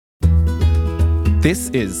This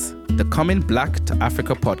is the Coming Black to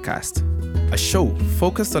Africa podcast, a show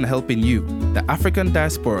focused on helping you, the African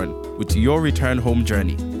diasporan, with your return home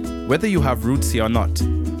journey. Whether you have roots here or not,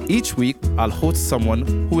 each week I'll host someone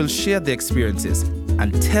who will share their experiences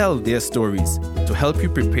and tell their stories to help you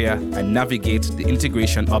prepare and navigate the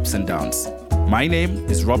integration ups and downs. My name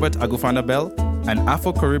is Robert Agufana Bell, an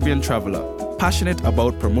Afro-Caribbean traveler, passionate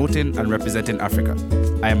about promoting and representing Africa.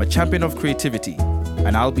 I am a champion of creativity,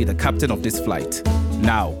 and I'll be the captain of this flight.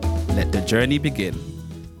 Now, let the journey begin.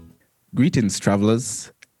 Greetings,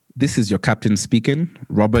 travelers. This is your captain speaking,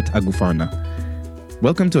 Robert Agufana.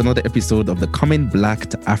 Welcome to another episode of the Coming Black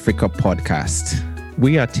to Africa podcast.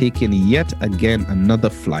 We are taking yet again another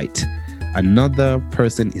flight. Another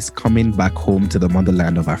person is coming back home to the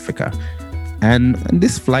motherland of Africa. And in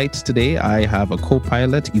this flight today, I have a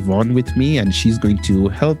co-pilot, Yvonne, with me, and she's going to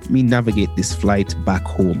help me navigate this flight back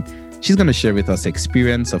home. She's going to share with us the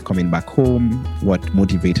experience of coming back home, what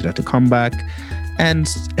motivated her to come back, and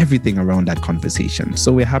everything around that conversation.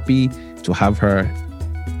 So we're happy to have her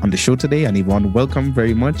on the show today. And Yvonne, welcome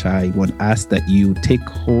very much. I would ask that you take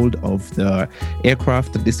hold of the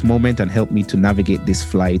aircraft at this moment and help me to navigate this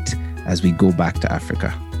flight as we go back to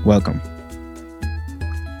Africa. Welcome.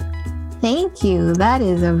 Thank you. That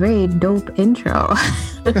is a very dope intro.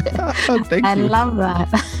 Thank I you. love that.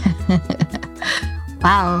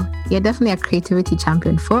 Wow, you're definitely a creativity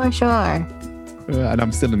champion for sure. And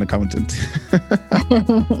I'm still an accountant.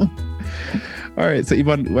 All right. So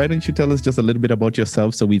Yvonne, why don't you tell us just a little bit about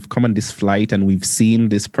yourself? So we've come on this flight and we've seen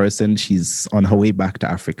this person. She's on her way back to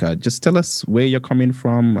Africa. Just tell us where you're coming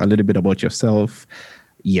from, a little bit about yourself.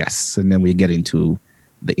 Yes. And then we get into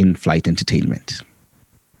the in-flight entertainment.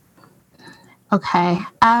 Okay.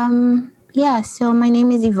 So my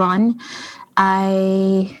name is Yvonne.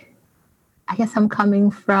 I guess I'm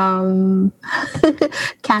coming from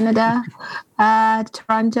Canada,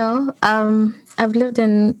 Toronto. I've lived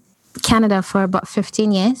in Canada for about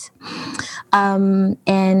 15 years.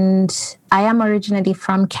 And I am originally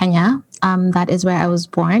from Kenya. That is where I was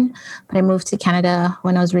born. But I moved to Canada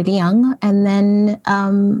when I was really young. And then,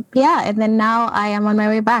 and then now I am on my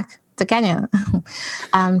way back to Kenya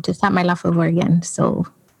to start my life over again. So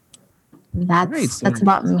that's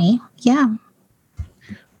about me. Yeah.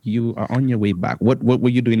 You are on your way back. What were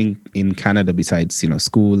you doing in Canada besides,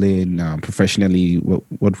 schooling, professionally?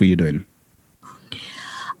 What were you doing?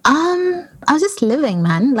 I was just living,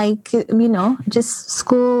 man. Just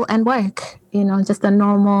school and work. Just the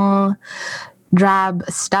normal drab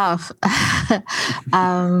stuff.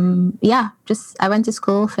 I went to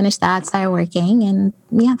school, finished that, started working, and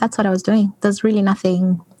that's what I was doing. There's really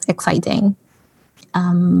nothing exciting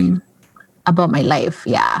about my life.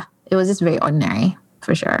 Yeah, it was just very ordinary.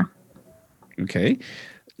 For sure. Okay.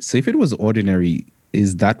 So if it was ordinary,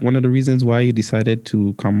 is that one of the reasons why you decided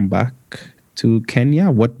to come back to Kenya?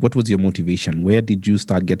 What was your motivation? Where did you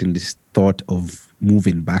start getting this thought of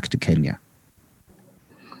moving back to Kenya?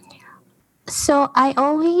 So I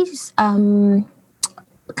always,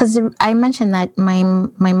 because I mentioned that my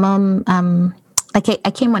mom, I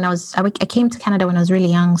came to Canada when I was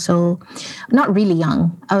really young. So not really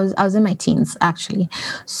young. I was in my teens actually.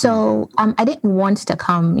 So I didn't want to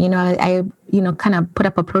come. I kind of put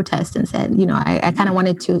up a protest and said, I kind of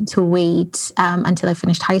wanted to wait until I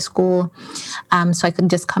finished high school, so I could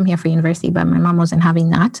just come here for university. But my mom wasn't having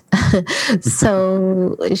that.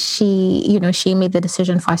 So she made the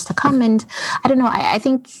decision for us to come. And I don't know. I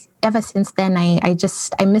think ever since then, I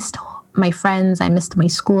missed my friends, I missed my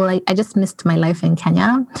school. I just missed my life in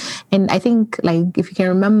Kenya. And I think if you can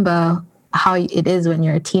remember how it is when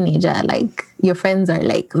you're a teenager, your friends are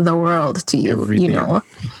the world to you, everything.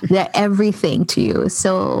 They're everything to you.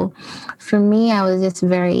 So for me, I was just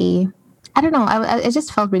very, I don't know, I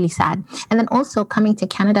just felt really sad. And then also coming to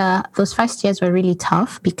Canada, those first years were really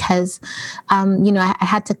tough because, I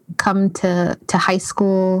had to come to high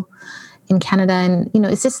school in Canada and,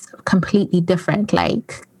 it's just completely different.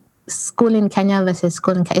 School in Kenya versus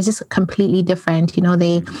school in Kenya, it's just completely different.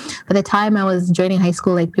 By the time I was joining high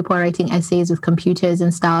school, people were writing essays with computers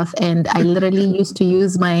and stuff. And I literally used to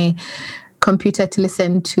use my computer to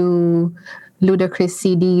listen to Ludacris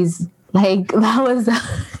CDs. That was,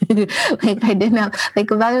 I didn't have,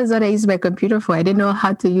 that was what I used my computer for. I didn't know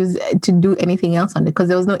how to do anything else on it because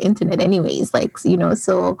there was no internet anyways,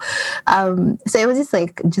 so it was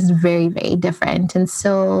just very, very different. And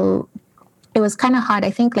so it was kind of hard.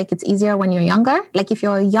 I think it's easier when you're younger. If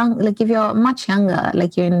you're young, if you're much younger,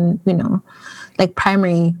 you're in,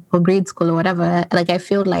 primary or grade school or whatever, I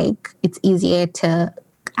feel it's easier to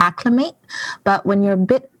acclimate. But when you're a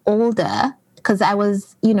bit older, because I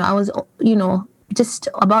was just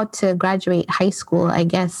about to graduate high school, I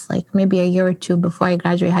guess, like maybe a year or two before I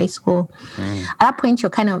graduate high school. At that point, you're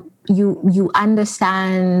kind of, you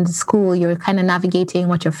understand school, you're kind of navigating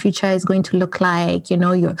what your future is going to look like.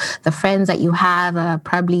 The friends that you have are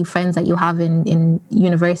probably friends that you have in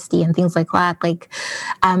university and things like that. Like,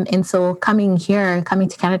 and so coming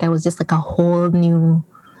to Canada was just like a whole new,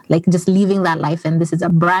 like just leaving that life, and this is a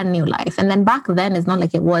brand new life. And then back then, it's not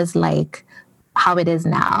like it was like how it is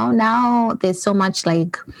now. Now there's so much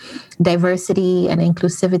like diversity and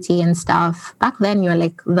inclusivity and stuff. Back then you're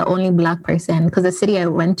like the only Black person, because the city I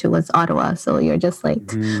went to was Ottawa. So you're just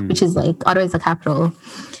like, which is like, Ottawa is the capital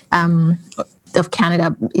of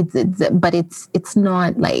Canada. But it's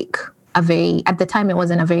not like at the time it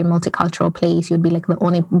wasn't a very multicultural place. You'd be like the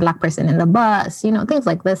only Black person in the bus, things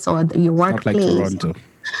like this, or your workplace. Not like Toronto.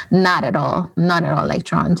 Not at all like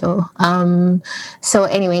Toronto. So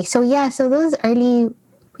anyway, so those early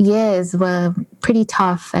years were pretty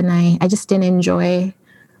tough, and I just didn't enjoy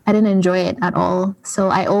it at all. So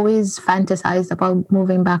I always fantasized about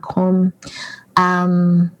moving back home.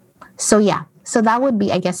 So that would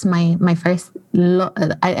be, I guess, my first.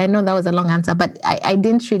 I know that was a long answer, but I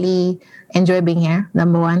didn't really enjoy being here,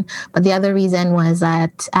 number one. But the other reason was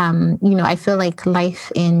that, I feel like life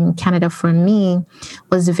in Canada for me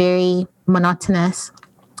was very monotonous.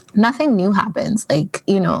 Nothing new happens. Like,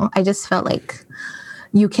 I just felt like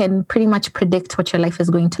you can pretty much predict what your life is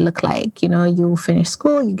going to look like. You finish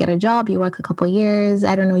school, you get a job, you work a couple of years,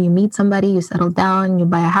 I don't know, you meet somebody, you settle down, you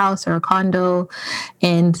buy a house or a condo,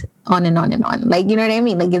 and on and on and on. Like, you know what I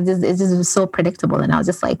mean? Like, it's just so predictable. And I was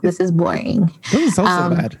just like, this is boring. Doesn't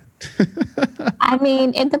sound so bad. I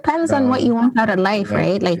mean, it depends on what you want out of life,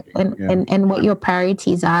 right? Like, and what your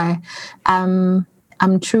priorities are. I'm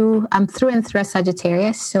through and through a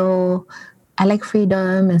Sagittarius, so I like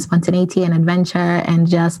freedom and spontaneity and adventure, and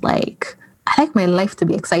just like, I like my life to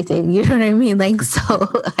be exciting. You know what I mean? Like, so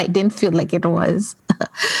I didn't feel like it was.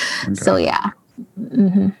 Okay. So yeah.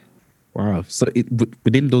 Mm-hmm. Wow. So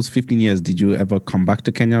within those 15 years, did you ever come back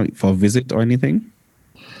to Kenya for a visit or anything?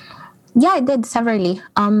 Yeah, I did severally.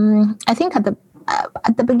 I think at the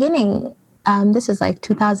beginning, this is like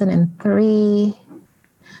 2003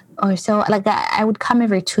 or so. Like I would come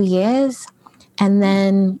every 2 years, and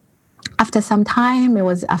then after some time, it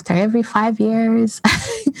was after every 5 years.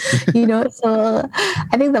 So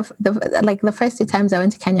I think the first 2 times I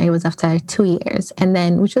went to Kenya, it was after 2 years, and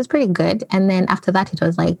then, which was pretty good. And then after that, it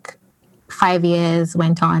was like 5 years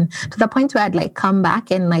went on, to the point where I'd like come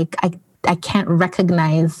back and like I can't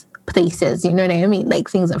recognize places, you know what I mean? Like,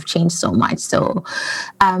 things have changed so much. So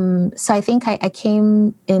I think I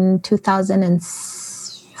came in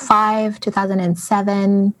 2005,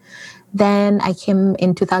 2007. Then I came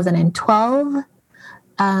in 2012.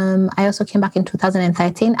 I also came back in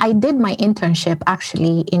 2013. I did my internship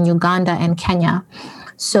actually in Uganda and Kenya.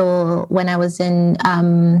 So when I was in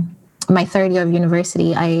my third year of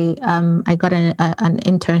university, I got an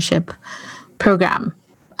internship program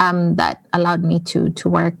that allowed me to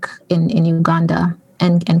work in Uganda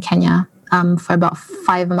and Kenya for about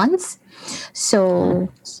 5 months. So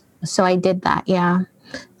I did that, yeah.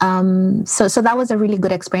 So that was a really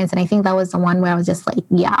good experience, and I think that was the one where I was just like,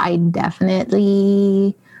 yeah, I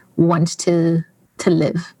definitely want to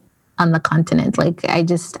live on the continent. Like, I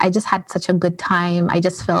just had such a good time. I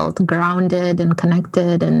just felt grounded and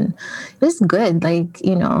connected, and it was good. Like,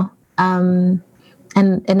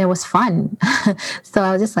 and it was fun. So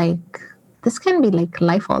I was just like, this can be like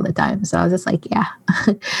life all the time. So I was just like, yeah.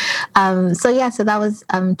 So that was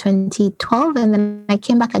 2012. And then I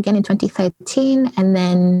came back again in 2013. And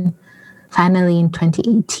then finally in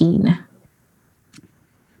 2018.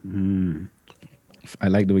 I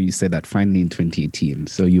like the way you said that, finally in 2018.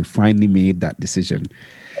 So you finally made that decision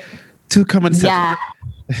to come and settle.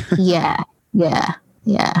 Yeah.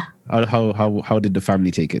 How did the family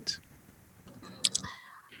take it?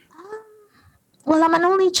 Well, I'm an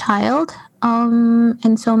only child.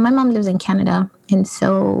 And so my mom lives in Canada. And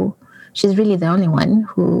so she's really the only one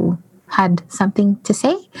who had something to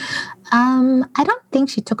say. I don't think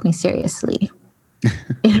she took me seriously.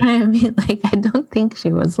 You know what I mean? Like, I don't think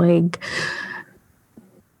she was like,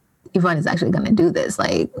 Yvonne is actually going to do this.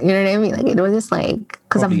 Like, you know what I mean? Like, it was just like,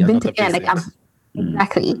 because I've been to Canada, like,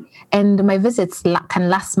 exactly. And my visits can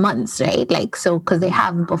last months, right? Like, so, because they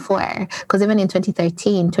have before. Because even in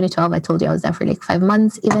 2012, I told you I was there for like 5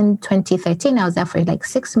 months. Even 2013, I was there for like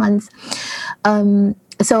 6 months.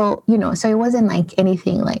 So it wasn't like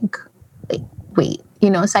anything like wait,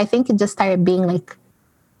 so I think it just started being like,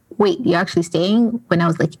 wait, you're actually staying, when I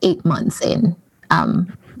was like 8 months in,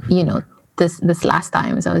 this last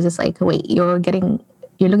time. So I was just like, wait, you're getting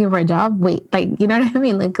you're looking for a job? Wait, like, you know what I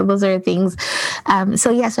mean? Like, those are things.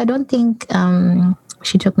 So I don't think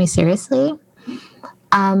she took me seriously.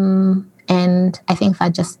 And I think I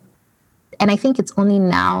think it's only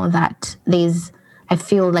now that I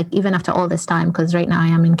feel like even after all this time, because right now I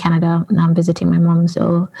am in Canada and I'm visiting my mom.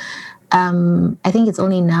 So I think it's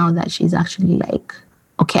only now that she's actually like,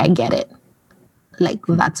 okay, I get it. Like,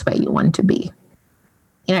 that's where you want to be.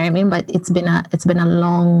 You know what I mean? But it's been a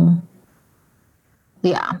long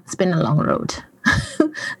road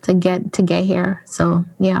to get here. So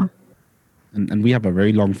yeah. And we have a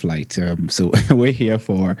very long flight. So we're here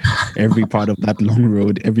for every part of that long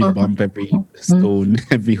road, every bump, every stone,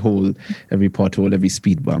 every hole, every pothole, every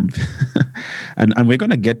speed bump. and we're going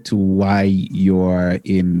to get to why you're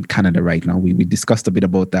in Canada right now. We discussed a bit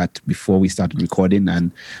about that before we started recording,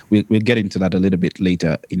 and we'll get into that a little bit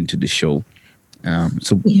later into the show. I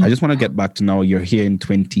just want to get back to now. You're here in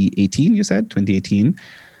 2018, you said? 2018?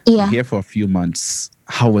 Yeah. You're here for a few months.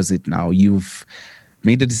 How was it now? You've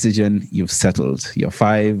made the decision, you've settled. You're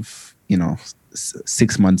 6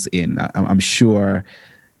 months in. I'm sure,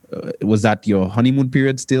 was that your honeymoon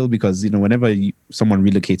period still? Because, whenever someone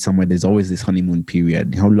relocates somewhere, there's always this honeymoon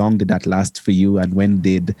period. How long did that last for you? And when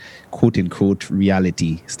did, quote unquote,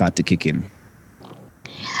 reality start to kick in?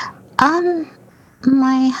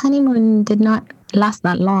 My honeymoon did not last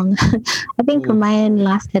that long. I think mine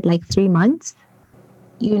lasted like 3 months,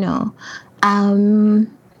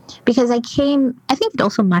 because I think it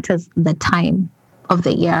also matters the time of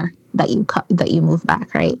the year that you move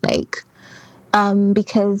back, right? Like,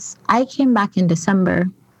 because I came back in December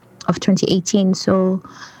of 2018. So,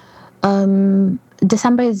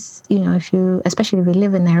 December is, especially if you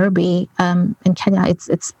live in Nairobi, in Kenya,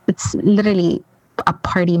 it's literally a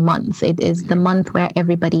party month. It is the month where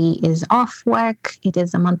everybody is off work. It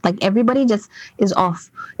is a month like everybody just is on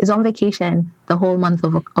vacation the whole month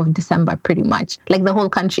of December, pretty much. Like the whole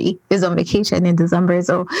country is on vacation in December.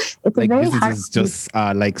 So it's like very hard. Businesses just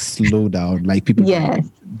like slow down. Like people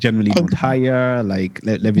generally don't hire. Like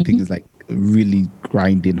everything is like really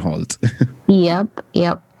grinding halt. Yep.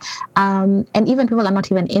 And even people are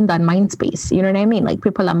not even in that mind space. You know what I mean? Like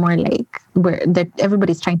people are more like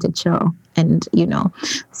everybody's trying to chill, and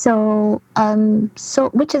so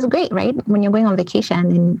which is great, right? When you're going on vacation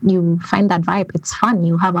and you find that vibe, it's fun.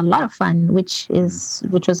 You have a lot of fun, which was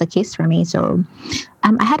the case for me. So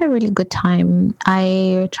I had a really good time.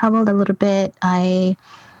 I traveled a little bit. I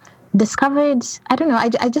discovered, I don't know,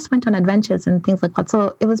 I just went on adventures and things like that.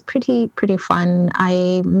 So it was pretty fun.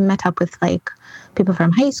 I met up with like people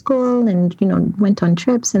from high school and, went on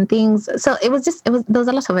trips and things. So there was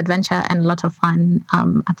a lot of adventure and a lot of fun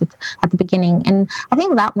at the beginning. And I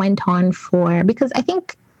think that went on because I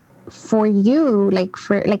think for you,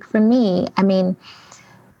 for me, I mean,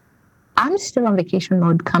 I'm still on vacation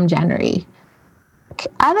mode come January.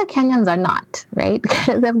 Other Kenyans are not, right?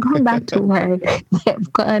 Because they've gone back to work.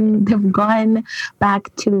 They've gone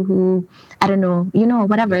back to, I don't know,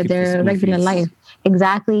 whatever, their regular life.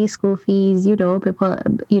 Exactly, school fees, people,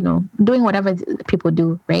 doing whatever people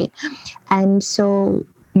do, right? And so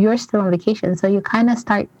you're still on vacation. So you kind of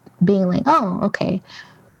start being like, oh, okay,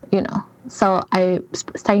 So I'm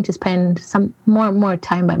starting to spend some more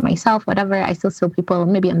time by myself, whatever. I still see people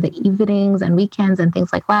maybe on the evenings and weekends and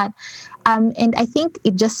things like that. And I think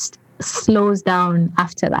it just slows down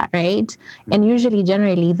after that, right? And usually,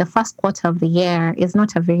 generally, the first quarter of the year is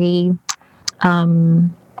not a very,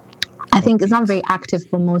 I think it's not very active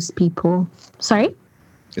for most people. Sorry?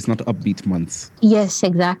 It's not upbeat months. Yes,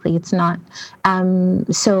 exactly. It's not.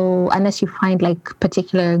 So unless you find like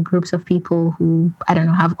particular groups of people who, I don't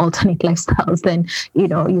know, have alternate lifestyles, then,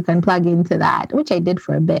 you can plug into that, which I did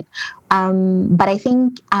for a bit. But I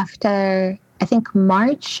think after,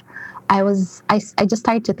 March, I just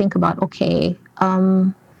started to think about, okay,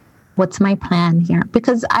 what's my plan here?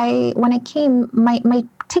 Because when I came, my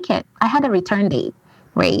ticket, I had a return date,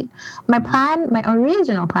 right? My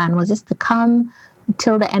original plan was just to come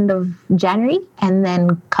till the end of January and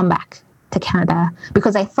then come back to Canada,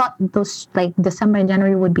 because I thought those like December and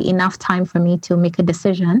January would be enough time for me to make a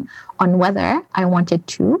decision on whether I wanted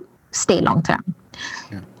to stay long term.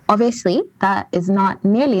 Yeah. Obviously, that is not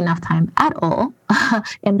nearly enough time at all.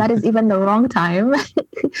 And that is even the wrong time.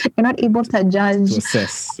 You're not able to judge. To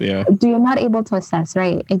assess, yeah. You're not able to assess,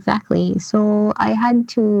 right? Exactly. So I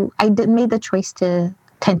made the choice to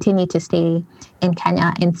continue to stay in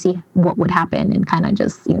Kenya and see what would happen, and kind of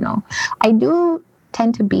just, I do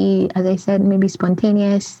tend to be, as I said, maybe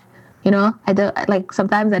spontaneous. I don't, like,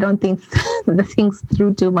 sometimes I don't think the things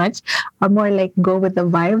through too much. I'm more like go with the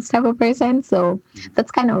vibes type of person. So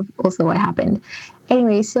that's kind of also what happened.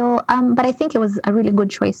 Anyway, so but I think it was a really good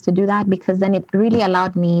choice to do that because then it really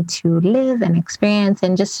allowed me to live and experience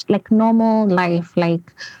and just like normal life,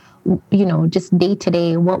 like just day to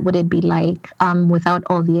day, what would it be like without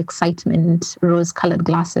all the excitement, rose-colored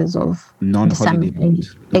glasses of non-holiday mode.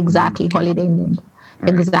 Exactly, holiday mode.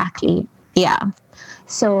 Right. Exactly. Yeah.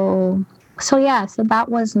 So that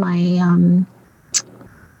was my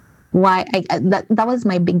why that was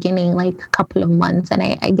my beginning, like a couple of months, and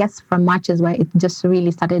I guess from March is where it just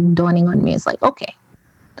really started dawning on me. It's like, okay,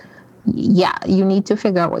 yeah, you need to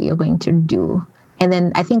figure out what you're going to do. And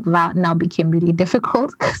then I think that now became really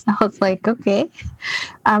difficult because I was like, okay,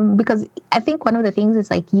 because I think one of the things is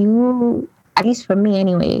like at least for me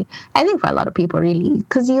anyway, I think for a lot of people really,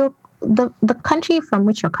 because the country from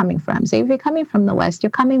which you're coming from. So if you're coming from the West,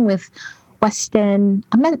 you're coming with Western,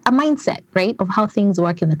 a mindset, right, of how things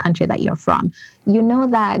work in the country that you're from. You know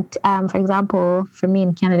that, for example, for me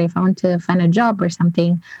in Canada, if I want to find a job or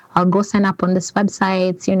something, I'll go sign up on this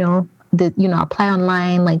website, apply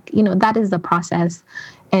online, that is the process.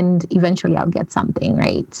 And eventually I'll get something,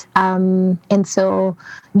 right? And so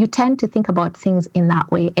you tend to think about things in that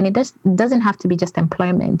way. And it doesn't have to be just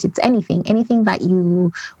employment. It's anything that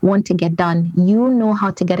you want to get done. You know how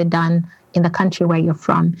to get it done in the country where you're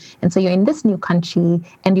from. And so you're in this new country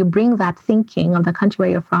and you bring that thinking of the country where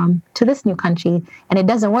you're from to this new country, and it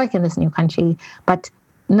doesn't work in this new country. But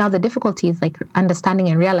now the difficulty is like understanding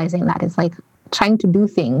and realizing that it's like trying to do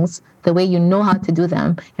things the way you know how to do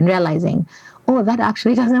them and realizing, oh, that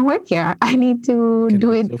actually doesn't work here. I need to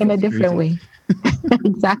do it in a different way.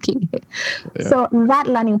 Exactly. Yeah. So that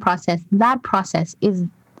learning process, is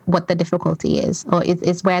what the difficulty is, or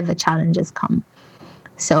is where the challenges come.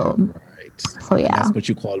 So yeah, that's what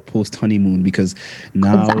you call post honeymoon, because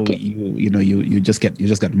now exactly. you just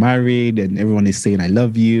got married and everyone is saying I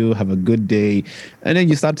love you, have a good day, and then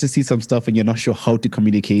you start to see some stuff and you're not sure how to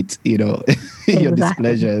communicate your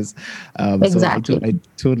displeasures. Exactly. So I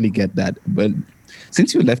totally get that. But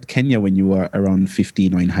since you left Kenya when you were around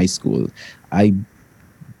 15 or in high school, I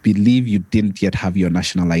believe you didn't yet have your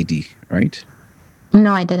national ID, right?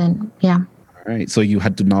 No, I didn't. Yeah. All right. So you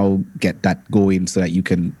had to now get that going so that you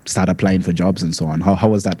can start applying for jobs and so on. How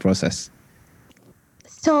was that process?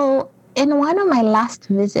 So in one of my last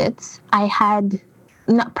visits, I had,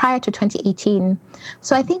 not prior to 2018,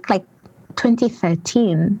 so I think like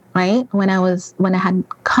 2013, right? When I had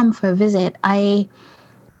come for a visit, I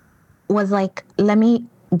was like, let me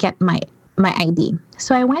get my ID.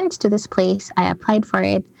 So I went to this place, I applied for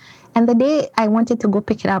it. And the day I wanted to go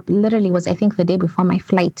pick it up literally was, I think, the day before my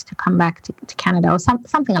flight to come back to Canada, or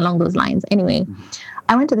something along those lines. Anyway,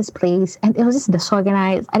 I went to this place and it was just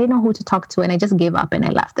disorganized. I didn't know who to talk to, and I just gave up and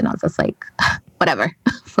I left. And I was just like, whatever,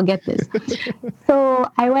 forget this. So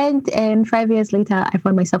I went, and 5 years later, I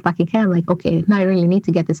found myself back in Canada. I'm like, okay, now I really need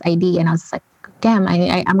to get this ID. And I was just like, damn,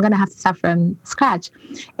 I'm going to have to start from scratch.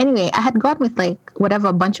 Anyway, I had gone with like whatever,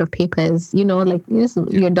 a bunch of papers, like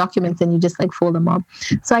your documents, and you just like fold them up.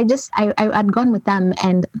 So I'd gone with them,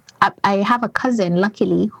 and I have a cousin,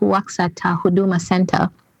 luckily, who works at Huduma Center.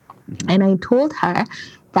 And I told her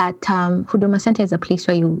that Huduma Center is a place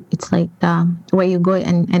where where you go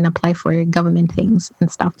and apply for government things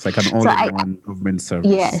and stuff. It's like an all-in-one government service.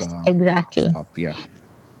 Yes, exactly. Stuff, yeah.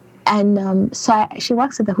 And she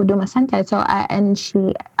works at the Huduma Center. So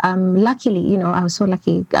she luckily, I was so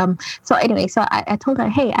lucky. So anyway, so I told her,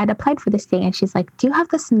 hey, I'd applied for this thing, and she's like, do you have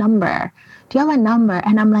this number? Do you have a number?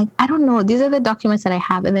 And I'm like, I don't know. These are the documents that I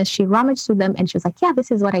have. And then she rummaged through them, and she was like, yeah,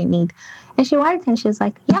 this is what I need. And she went, and she's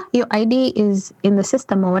like, yeah, your ID is in the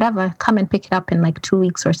system or whatever. Come and pick it up in like 2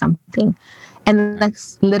 weeks or something. And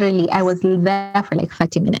that's literally, I was there for like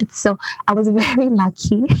 30 minutes. So I was very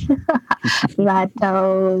lucky that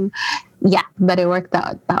it worked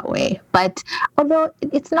out that way. But although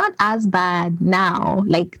it's not as bad now,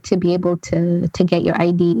 like to be able to get your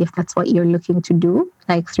ID, if that's what you're looking to do,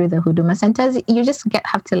 like through the Huduma centers, you just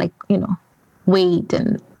have to like, wait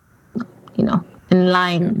and, in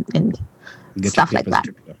line and stuff like that.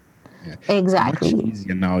 Yeah. Exactly. Much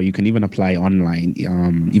easier now. You can even apply online,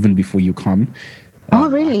 even before you come. Oh,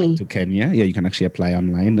 really? To Kenya, yeah, you can actually apply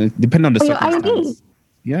online. Depending on the circumstance. Your ID?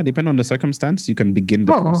 Yeah, depending on the circumstance, you can begin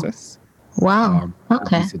the process. Wow.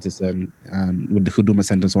 Okay. Citizen with the Huduma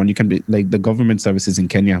Center and so on. You can be like the government services in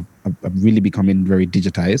Kenya have really becoming very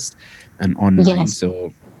digitized and online. Yes.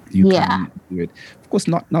 So you can do it. Of course,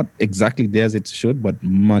 not exactly there as it should, but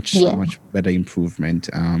much better improvement.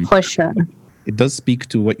 For sure. it does speak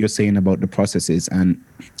to what you're saying about the processes. And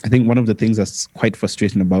I think one of the things that's quite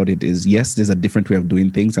frustrating about it is, yes, there's a different way of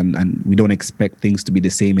doing things, and we don't expect things to be the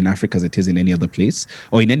same in Africa as it is in any other place,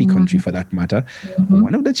 or in any country for that matter.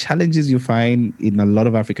 One of the challenges you find in a lot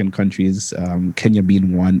of African countries, Kenya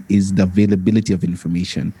being one, is the availability of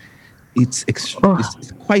information. It's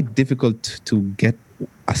quite difficult to get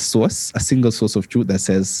a single source of truth that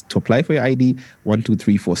says to apply for your ID, 1, 2,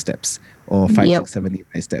 3, 4 steps, or 5, 6, 7, 8,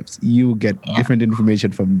 9 steps. You get different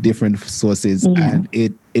information from different sources, and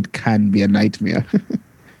it can be a nightmare.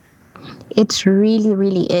 It really,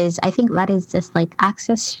 really is. I think that is just like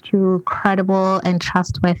access to credible and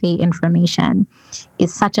trustworthy information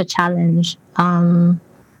is such a challenge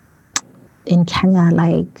in Kenya,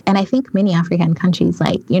 and I think many African countries,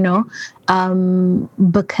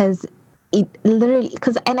 because it literally,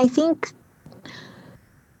 and I think,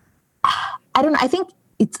 I don't know, I think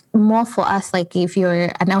it's more for us, like if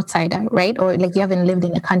you're an outsider, right? Or like you haven't lived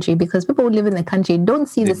in the country, because people who live in the country don't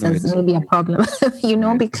see this as maybe a problem,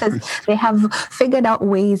 because they have figured out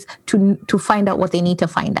ways to find out what they need to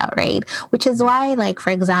find out, right? Which is why, like,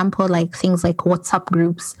 for example, like things like WhatsApp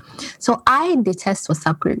groups. So I detest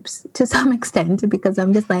WhatsApp groups to some extent, because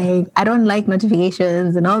I'm just like, I don't like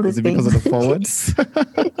notifications and all these things. Because of the forwards?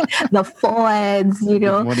 The forwards, Good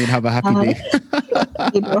morning, have a happy day.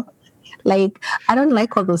 Like, I don't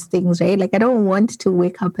like all those things, right? Like, I don't want to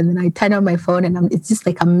wake up and then I turn on my phone and it's just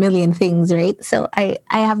like a million things, right? So I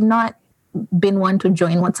have not been one to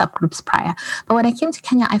join WhatsApp groups prior. But when I came to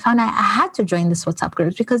Kenya, I found I had to join this WhatsApp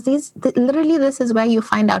groups, because literally this is where you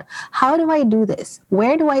find out, how do I do this?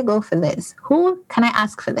 Where do I go for this? Who can I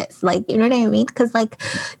ask for this? Like, you know what I mean? Because like,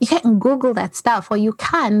 you can't Google that stuff, or you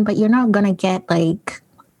can, but you're not going to get like,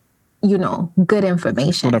 good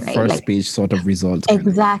information. Not a first page sort of result.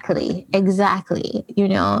 Exactly.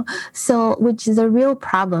 So, which is a real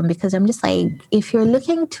problem, because I'm just like, if you're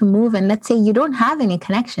looking to move and let's say you don't have any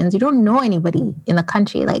connections, you don't know anybody in the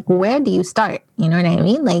country, like, where do you start? You know what I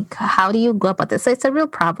mean? Like, how do you go about this? So it's a real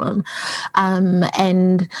problem.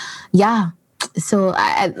 So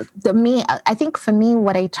I think for me,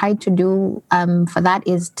 what I tried to do for that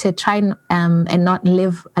is to try and not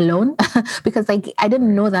live alone, because like I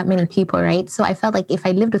didn't know that many people, right? So I felt like if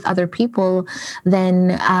I lived with other people,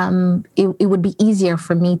 then it would be easier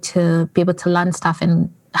for me to be able to learn stuff and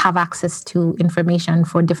have access to information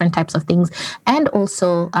for different types of things, and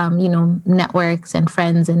also networks and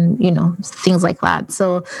friends and things like that.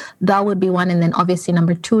 So that would be one. And then obviously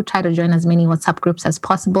number 2, try to join as many WhatsApp groups as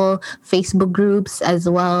possible. Facebook groups as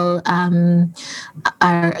well can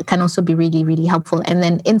also be really, really helpful. And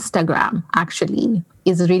then Instagram actually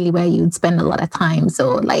is really where you'd spend a lot of time.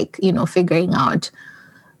 So like figuring out,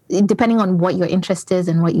 depending on what your interest is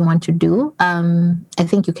and what you want to do, I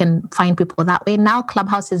think you can find people that way. Now,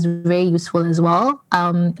 Clubhouse is very useful as well.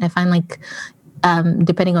 I find like,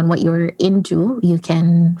 depending on what you're into, you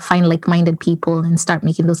can find like-minded people and start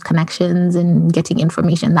making those connections and getting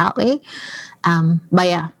information that way. But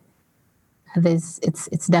yeah,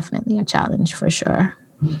 it's definitely a challenge for sure.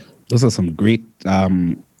 Those are some great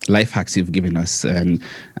life hacks you've given us. And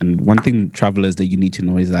one thing, travelers, that you need to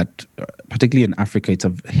know is that, particularly in Africa, it's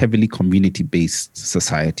a heavily community-based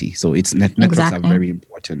society. So its networks are very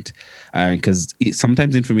important, because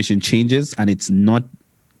sometimes information changes and it's not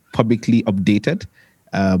publicly updated,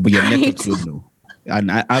 but your networks will know. And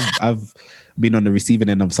I've been on the receiving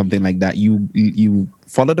end of something like that. You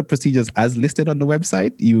follow the procedures as listed on the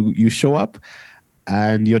website. You show up,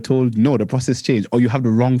 and you're told, no, the process changed, or you have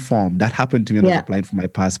the wrong form. That happened to me when I was applying for my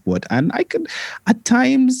passport. And I could, at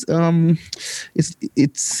times, you're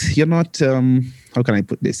not, how can I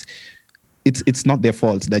put this? It's not their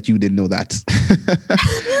fault that you didn't know that.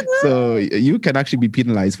 So you can actually be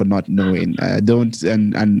penalized for not knowing.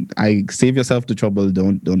 And I save yourself the trouble.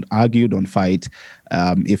 Don't argue, don't fight.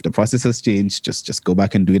 If the process has changed, just go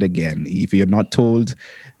back and do it again. If you're not told,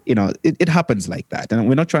 it happens like that. And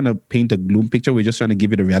we're not trying to paint a gloom picture. We're just trying to give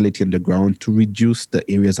you the reality on the ground to reduce the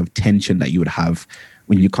areas of tension that you would have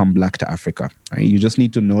when you come back to Africa. Right? You just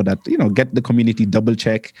need to know that, get the community, double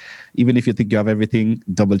check. Even if you think you have everything,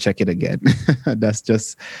 double check it again. That's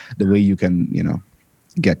just the way you can,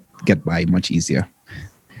 get by much easier.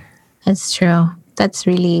 That's true. That's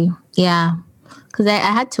really, because I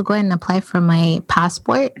had to go and apply for my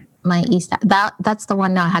passport. That's the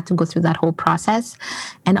one now I had to go through that whole process.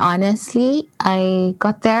 And honestly, I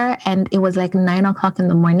got there and it was like 9:00 in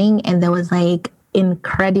the morning and there was like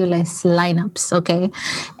incredulous lineups. Okay.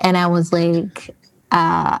 And I was like,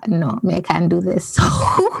 no, I can't do this. So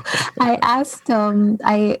I asked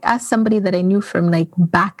somebody that I knew from like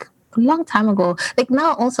back a long time ago. Like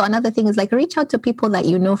now also another thing is like reach out to people that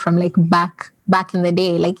you know from like back in the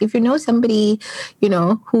day. Like if you know somebody, you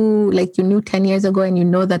know, who like you knew 10 years ago and you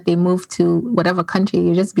know that they moved to whatever country,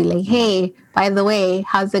 you just be like, hey, by the way,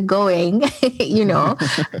 how's it going? You know,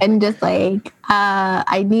 and just like,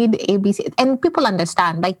 I need ABC. And people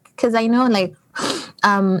understand, like, because I know like,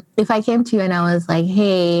 if I came to you and I was like,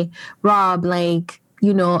 hey, Rob, like,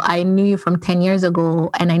 you know, I knew you from 10 years ago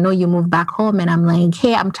and I know you moved back home and I'm like,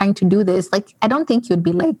 hey, I'm trying to do this. Like, I don't think you'd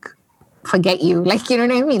be like, forget you. Like, you know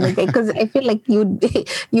what I mean? Like, because I feel like you'd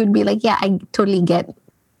be like, yeah, I totally get,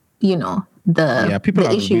 you know, people the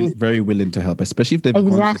are issues. very willing to help, especially if they've gone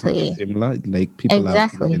through something similar. Like people are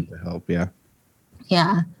willing to help.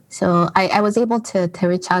 Yeah. So I was able to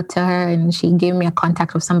reach out to her and she gave me a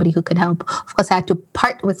contact of somebody who could help. Of course, I had to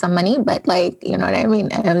part with some money, but like, you know what I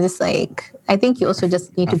mean? I was just like, I think you also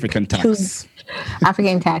just need African to tax. choose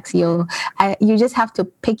African tax. You just have to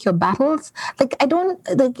pick your battles. Like,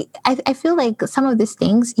 I feel like some of these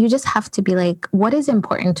things, you just have to be like, what is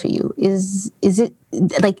important to you? Is it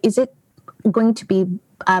going to be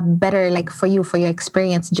better, like for you, for your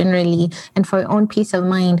experience generally, and for your own peace of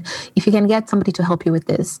mind, if you can get somebody to help you with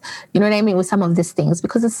this, you know what I mean, with some of these things,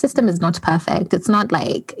 because the system is not perfect. It's not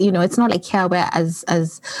like, you know, it's not like here where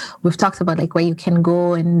as we've talked about, like where you can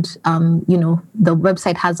go and you know, the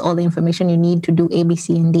website has all the information you need to do A, B,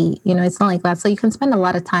 C, and D. You know, it's not like that. So you can spend a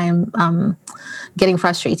lot of time getting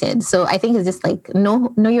frustrated. So I think it's just like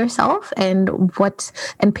know yourself and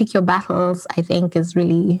pick your battles. I think is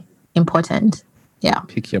really important. Yeah.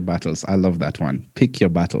 Pick your battles. I love that one. Pick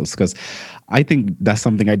your battles, because I think that's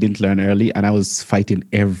something I didn't learn early, and I was fighting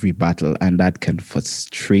every battle, and that can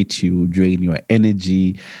frustrate you, drain your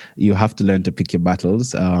energy. You have to learn to pick your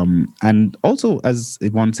battles. And also, as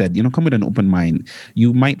Yvonne said, you know, come with an open mind.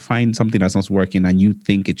 You might find something that's not working and you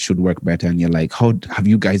think it should work better, and you're like, how have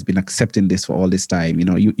you guys been accepting this for all this time? You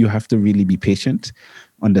know, you have to really be patient,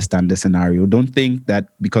 understand the scenario. Don't think that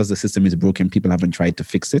because the system is broken, people haven't tried to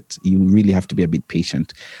fix it. You really have to be a bit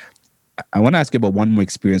patient. I want to ask you about one more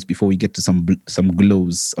experience before we get to some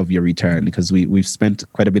glows of your return, because we've spent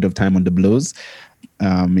quite a bit of time on the blows.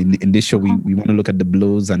 In this show, we want to look at the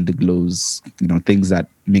blows and the glows, you know, things that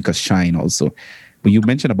make us shine also. But you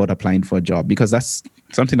mentioned about applying for a job, because that's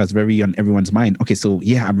something that's very on everyone's mind. Okay, so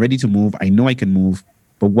yeah, I'm ready to move. I know I can move,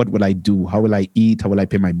 but what will I do? How will I eat? How will I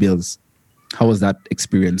pay my bills? How was that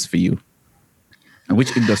experience for you? And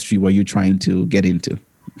which industry were you trying to get into?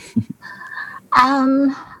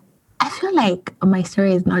 I feel like my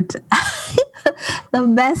story is not the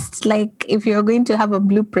best. Like, if you're going to have a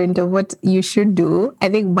blueprint of what you should do, I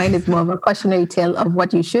think mine is more of a cautionary tale of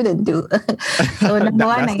what you shouldn't do. So number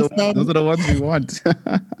one, I said, those are the ones we want.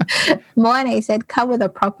 one, I said, come with a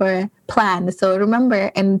proper plan. So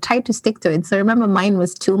remember, and try to stick to it. So remember, mine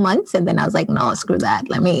was 2 months, and then I was like, no, screw that.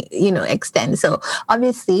 Let me, you know, extend. So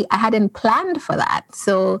obviously, I hadn't planned for that.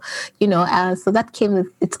 So, you know, so that came with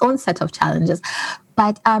its own set of challenges.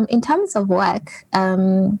 But in terms of work,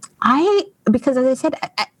 because as I said,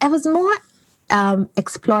 I was more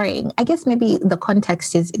exploring. I guess maybe the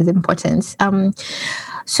context is important.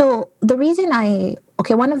 So the reason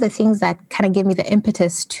one of the things that kind of gave me the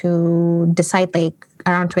impetus to decide, like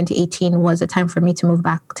around 2018 was a time for me to move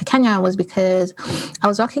back to Kenya, was because I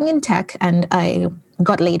was working in tech and I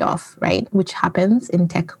got laid off, right? Which happens in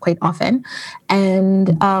tech quite often.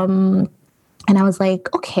 And I was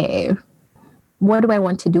like, okay, what do I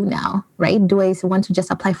want to do now, right? Do I want to just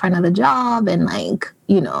apply for another job and like,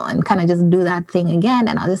 you know, and kind of just do that thing again?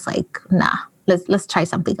 And I was just like, nah, let's try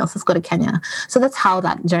something else. Let's go to Kenya. So that's how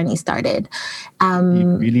that journey started.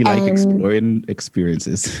 You really like exploring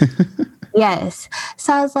experiences. Yes.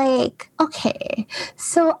 So I was like, okay.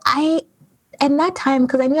 So in that time,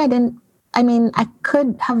 because I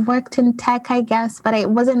could have worked in tech, I guess, but I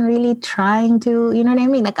wasn't really trying to, you know what I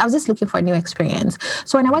mean? Like, I was just looking for a new experience.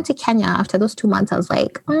 So when I went to Kenya after those 2 months, I was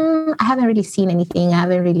like, I haven't really seen anything. I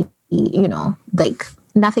haven't really, you know, like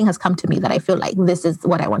nothing has come to me that I feel like this is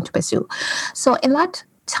what I want to pursue. So in that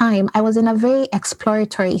time, I was in a very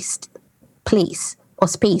exploratory place or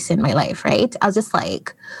space in my life, right? I was just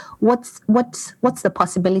like, what's the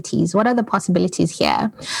possibilities? What are the possibilities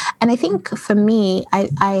here? And I think for me,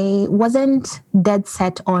 I wasn't dead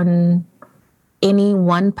set on any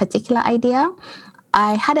one particular idea.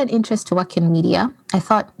 I had an interest to work in media. I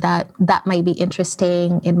thought that might be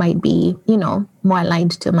interesting. It might be, you know, more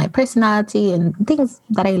aligned to my personality and things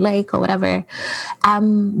that I like or whatever.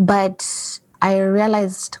 But I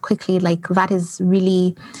realized quickly, like, that is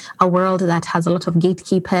really a world that has a lot of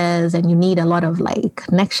gatekeepers, and you need a lot of like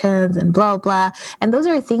connections and blah, blah. And those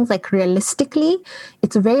are things like realistically,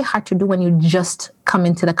 it's very hard to do when you just come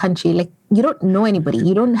into the country. Like, you don't know anybody,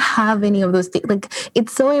 you don't have any of those things. Like,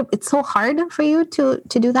 it's so hard for you to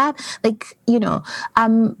do that. Like,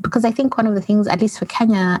 because I think one of the things, at least for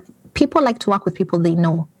Kenya, people like to work with people they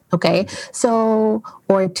know. Okay. So,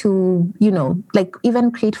 or to, like,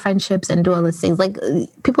 even create friendships and do all these things. Like,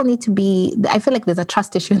 people need to be, I feel like there's a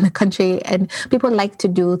trust issue in the country, and people like to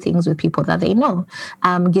do things with people that they know,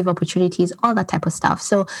 give opportunities, all that type of stuff.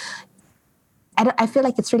 So I feel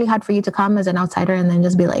like it's really hard for you to come as an outsider and then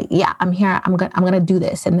just be like, yeah, I'm here. I'm going to do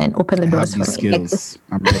this, and then open the doors for me. Skills.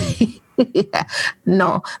 Like, I'm ready. Yeah.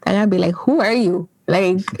 No, they're going to be like, who are you?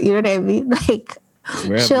 Like, you know what I mean? Like,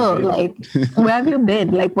 chill, like, where have you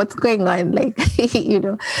been? Like, what's going on? Like,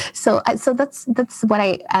 So that's what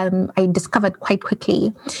I discovered quite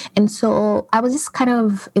quickly. And so I was just kind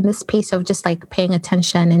of in this space of just like paying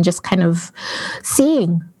attention and just kind of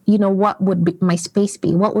seeing, what would be my space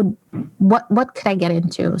be? What could I get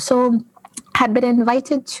into? So had been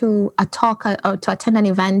invited to a talk, to attend an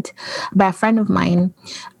event by a friend of mine.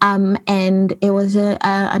 And it was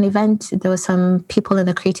an event. There were some people in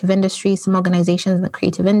the creative industry, some organizations in the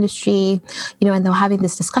creative industry, and they were having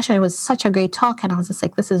this discussion. It was such a great talk. And I was just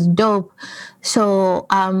like, this is dope. So,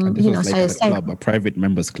 a private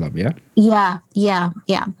members club, yeah? Yeah.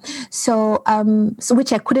 So,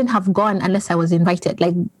 which I couldn't have gone unless I was invited.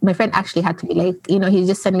 Like, my friend actually had to be like, he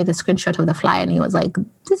just sent me the screenshot of the flyer, and he was like,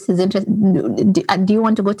 this is interesting. Do you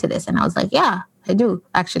want to go to this? And I was like, yeah, I do,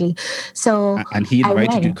 actually. So, and he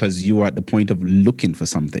invited you because you were at the point of looking for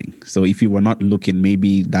something. So if you were not looking,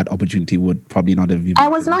 maybe that opportunity would probably not have been. I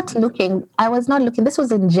was not looking. This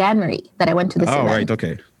was in January that I went to this event. Oh, right.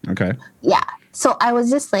 Okay. Yeah. So I was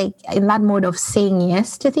just like in that mode of saying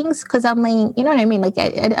yes to things, because I'm like, you know what I mean? Like,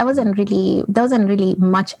 there wasn't really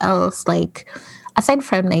much else, like, aside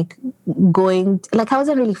from like going, like, I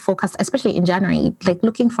wasn't really focused, especially in January, like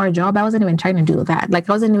looking for a job. I wasn't even trying to do that. Like,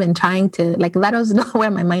 I wasn't even trying to, like, that was not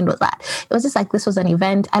where my mind was at. It was just like, this was an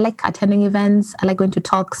event. I like attending events. I like going to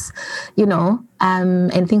talks,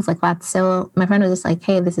 and things like that. So my friend was just like,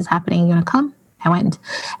 hey, this is happening. You want to come? I went.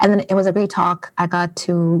 And then it was a great talk. I got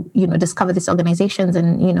to, discover these organizations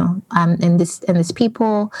and, and these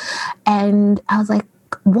people. And I was like,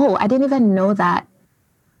 whoa, I didn't even know that,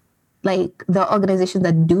 like, the organizations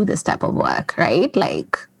that do this type of work, right?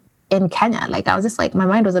 Like, in Kenya, like, I was just like, my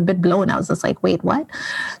mind was a bit blown. I was just like, wait, what?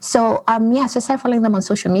 So, so I started following them on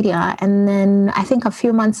social media. And then I think a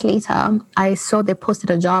few months later, I saw they posted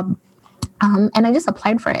a job. And I just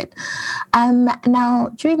applied for it. Now,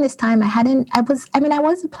 during this time, I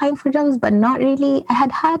was applying for jobs, but not really. I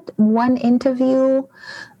had one interview,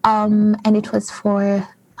 and it was for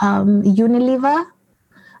Unilever.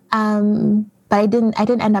 But I didn't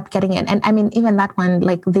end up getting it. And I mean, even that one,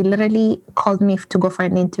 like, they literally called me to go for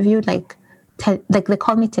an interview, like they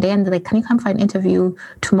called me today and they're like, can you come for an interview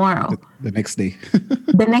tomorrow? The next day.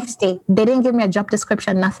 The next day. They didn't give me a job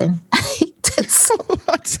description, nothing. So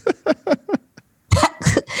what?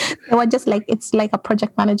 They were just like, it's like a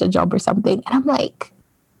project manager job or something. And I'm like,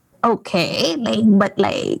 okay, like, but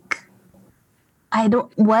like, I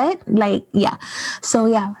don't, what? Like, yeah.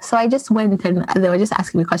 So I just went and they were just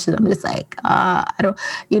asking me questions. I'm just like, I don't,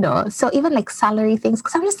 so even like salary things,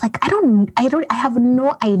 because I'm just like, I have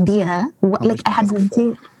no idea what, like, I had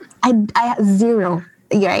zero,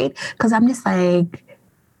 right? Because I'm just like,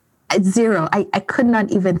 zero. I could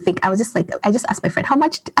not even think. I was just like, I just asked my friend, how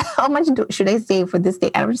much should I save for this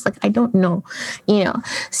day? And I was just like, I don't know,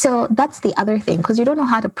 So that's the other thing, because you don't know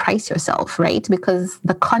how to price yourself, right? Because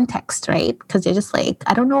the context, right? Because you're just like,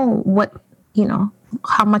 I don't know what,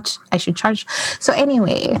 how much I should charge. So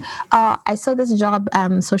anyway, I saw this job,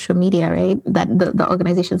 social media, right? That the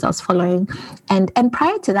organizations I was following. And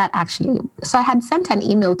prior to that, actually, so I had sent an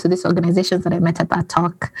email to these organizations that I met at that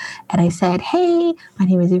talk. And I said, hey, my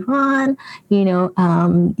name is Yvonne,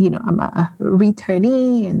 I'm a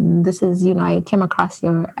returnee. And this is, I came across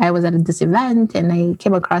I was at this event and I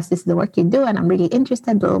came across this is the work you do. And I'm really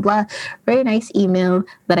interested, blah, blah, blah. Very nice email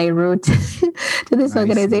that I wrote to this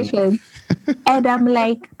organization. And I'm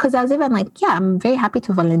like, because I was even like, yeah, I'm very happy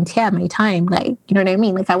to volunteer my time. Like, you know what I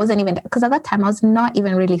mean? Like, I wasn't even, because at that time I was not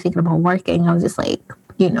even really thinking about working. I was just like,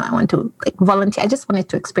 I want to like volunteer. I just wanted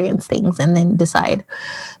to experience things and then decide.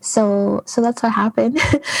 So that's what happened.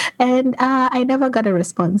 And I never got a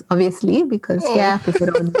response, obviously, because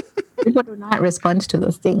people do not respond to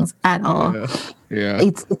those things at all. Yeah.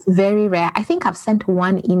 It's very rare. I think I've sent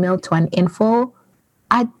one email to an info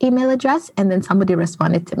email address and then somebody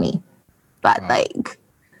responded to me. But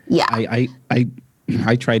yeah.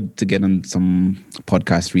 I tried to get on some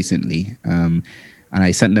podcast recently, and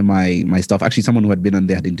I sent them my stuff. Actually, someone who had been on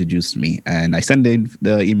there had introduced me, and I sent in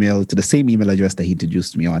the email to the same email address that he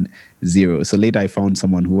introduced me on, zero. So later I found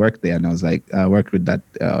someone who worked there, and I was like, worked with that,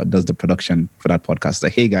 does the production for that podcast.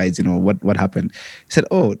 Like, hey guys, what happened? He said,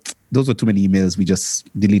 oh, those were too many emails. We just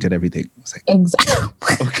deleted everything. I was like,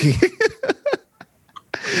 exactly. Okay.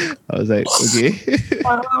 I was like, okay.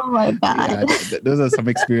 Oh my God. Yeah, those are some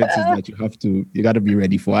experiences that you got to be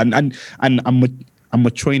ready for. And I'm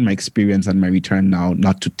maturing my experience and my return now,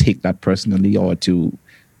 not to take that personally or to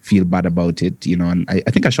feel bad about it, And I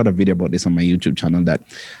think I shot a video about this on my YouTube channel that,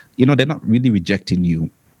 they're not really rejecting you,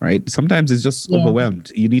 right? Sometimes it's just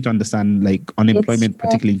overwhelmed. You need to understand, like, unemployment,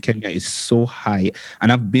 particularly in Kenya, is so high.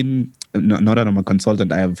 And I've been, not that I'm a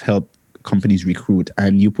consultant, I have helped companies recruit,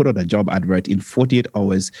 and you put out a job advert in 48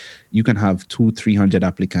 hours, you can have 200-300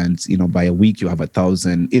 applicants. By a week you have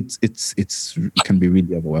 1,000. It can be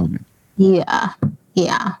really overwhelming. Yeah.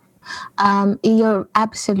 You're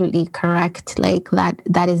absolutely correct. Like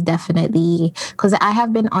that is definitely, because I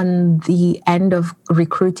have been on the end of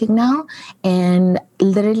recruiting now, and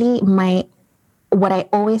literally what I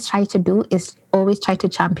always try to do is always try to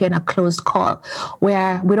champion a closed call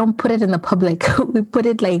where we don't put it in the public. We put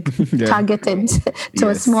it targeted to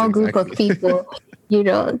a small group of people,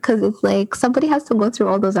 because it's like somebody has to go through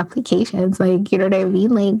all those applications. Like, you know what I mean?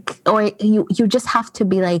 Like, or you just have to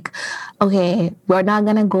be like, okay, we're not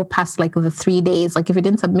going to go past like the 3 days. Like if you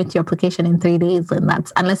didn't submit your application in 3 days, then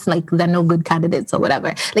that's, unless like they're no good candidates or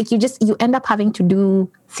whatever. Like you end up having to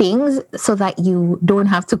do things so that you don't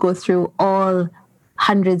have to go through all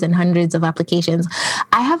hundreds and hundreds of applications.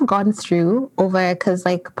 I have gone through over, because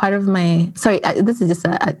like part of my, this is just,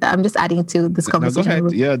 I'm just adding to this conversation. No, go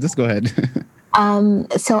ahead. Yeah, just go ahead.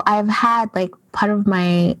 So I've had like part of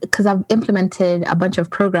because I've implemented a bunch of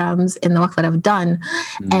programs in the work that I've done.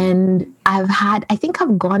 And I think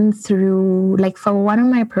I've gone through, like for one of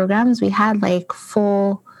my programs, we had like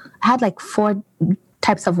four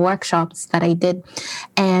types of workshops that I did.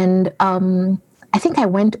 And, I think I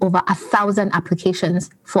went over 1,000 applications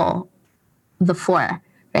for the 4,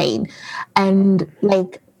 right? And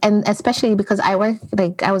especially because I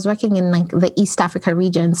was working in like the East Africa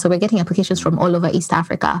region. So we're getting applications from all over East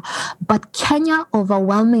Africa. But Kenya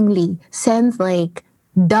overwhelmingly sends like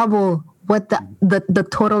double what the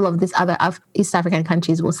total of these other East African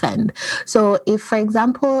countries will send. So if, for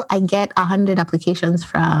example, I get 100 applications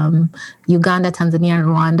from Uganda, Tanzania, and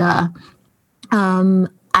Rwanda,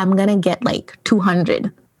 I'm going to get like 200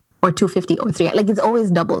 or 250 or 300. Like it's always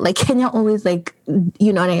double. Like Kenya always like,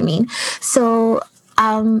 you know what I mean? So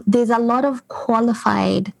there's a lot of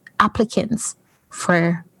qualified applicants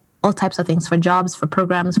for all types of things, for jobs, for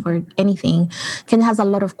programs, for anything. Kenya has a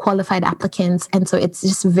lot of qualified applicants. And so it's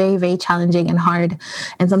just very, very challenging and hard.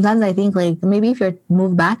 And sometimes I think like maybe if you're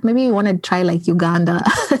moved back, maybe you want to try like Uganda,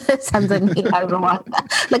 Tanzania,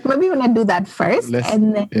 Rwanda. Like maybe you want to do that first.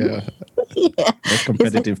 And then, less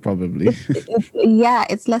competitive probably.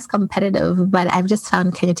 It's less competitive, but I've just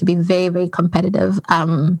found Kenya to be very, very competitive.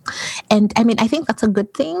 And I mean, I think that's a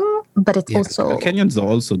good thing, but it's also... Kenyans are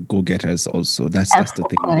also go-getters also. That's the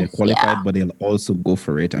thing. They're qualified, but they'll also go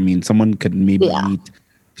for it. I mean, someone could maybe meet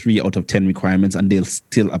 3 out of 10 requirements and they'll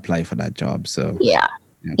still apply for that job. So Yeah.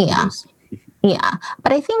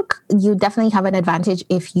 But I think you definitely have an advantage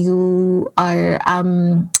if you are,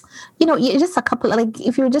 you're just a couple, like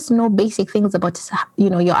if you just know basic things about,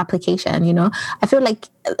 your application, I feel like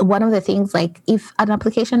one of the things, like if an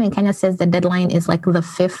application in Kenya says the deadline is like the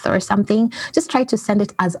 5th or something, just try to send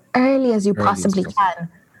it as early as you possibly can.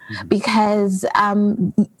 Because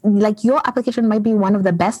like your application might be one of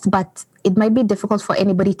the best, but it might be difficult for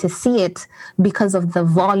anybody to see it because of the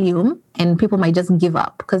volume, and people might just give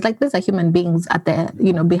up because like these are human beings at the,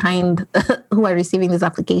 behind who are receiving these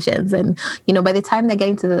applications. And, by the time they're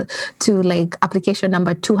getting to like application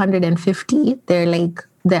number 250, they're like,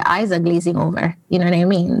 their eyes are glazing over, you know what I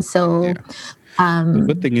mean? So, the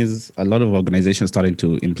good thing is a lot of organizations starting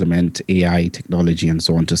to implement AI technology and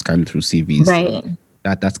so on to scan through CVs. Right.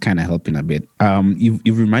 That's kind of helping a bit.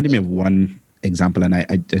 You've reminded me of one example, and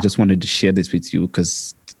I just wanted to share this with you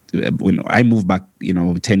because when I moved back,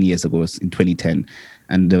 10 years ago in 2010,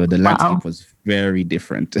 and the landscape was very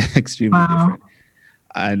different, extremely different.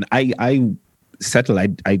 And I settled.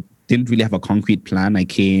 I didn't really have a concrete plan. I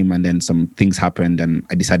came, and then some things happened, and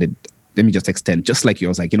I decided, let me just extend, just like you. I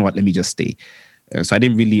was like, you know what, let me just stay. So I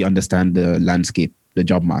didn't really understand the landscape, the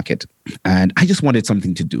job market. And I just wanted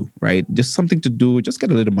something to do, right? Just something to do, just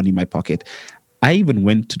get a little money in my pocket. I even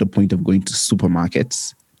went to the point of going to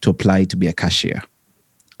supermarkets to apply to be a cashier.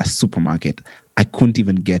 a supermarket. I couldn't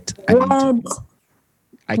even get an interview.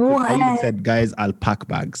 What? I even said, guys, I'll pack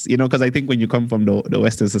bags, because I think when you come from the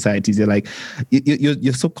Western societies, you're like,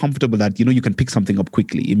 you're so comfortable that, you can pick something up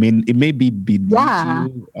quickly. It may be beneath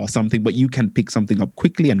you or something, but you can pick something up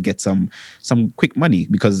quickly and get some quick money,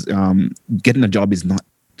 because getting a job is not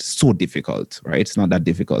so difficult, right? It's not that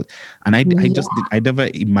difficult. And I never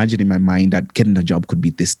imagined in my mind that getting a job could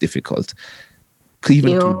be this difficult.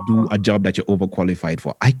 Even to do a job that you're overqualified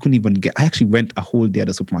for. I actually went a whole day at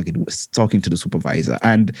the supermarket, was talking to the supervisor,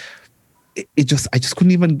 and I just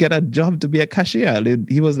couldn't even get a job to be a cashier.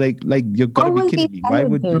 He was like, you've got to be kidding me. Why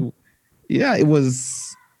would you? Yeah, it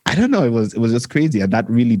was, I don't know. It was just crazy. And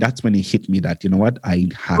that's when it hit me that, you know what? I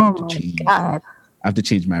have to change. I have to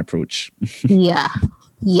change my approach. Yeah.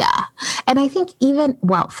 And I think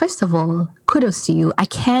first of all, kudos to you. I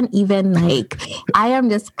can't even I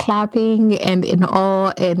am just clapping and in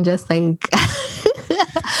awe and just like,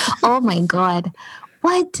 oh my God,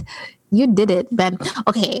 what? You did it, Ben.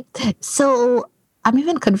 Okay. So I'm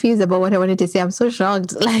even confused about what I wanted to say. I'm so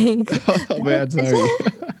shocked. Oh man, sorry.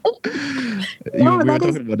 We were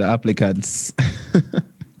talking about the applicants.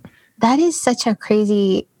 That is such a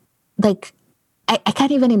crazy, I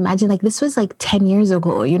can't even imagine, this was 10 years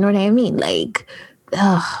ago. You know what I mean?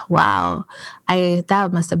 Wow. That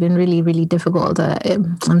must have been really, really difficult.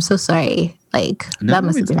 I'm so sorry. That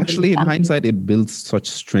must have been actually, in hindsight, it builds such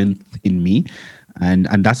strength in me.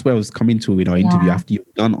 And that's where I was coming to with our interview. After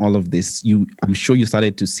you've done all of this, I'm sure you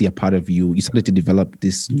started to see a part of you. You started to develop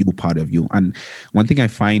this new part of you. And one thing I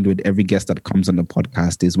find with every guest that comes on the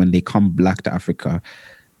podcast is when they come Black to Africa,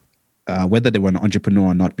 whether they were an entrepreneur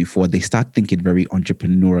or not before, they start thinking very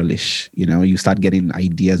entrepreneurial-ish. You start getting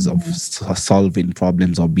ideas of solving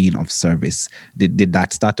problems or being of service. Did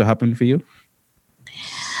that start to happen for you?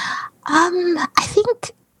 I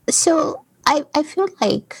think so. I feel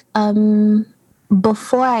like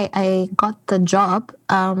before I got the job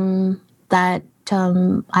that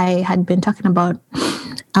I had been talking about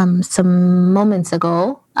some moments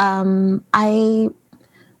ago,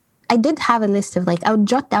 I did have a list of I would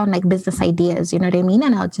jot down business ideas, you know what I mean?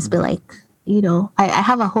 And I would just be I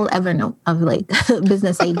have a whole Evernote of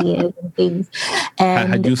business ideas and things. And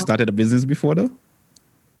had you started a business before though?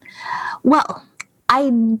 Well, I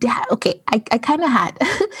kind of had.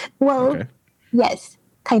 Yes,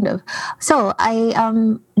 kind of. So I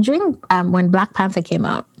during when Black Panther came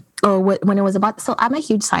out, or when it was about, so I'm a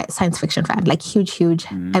huge science fiction fan, huge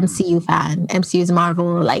MCU fan. MCU's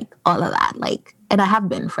Marvel, all of that, and I have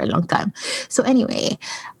been for a long time. So anyway,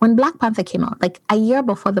 when Black Panther came out, a year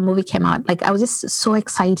before the movie came out, I was just so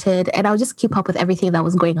excited, and I would just keep up with everything that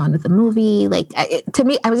was going on with the movie. To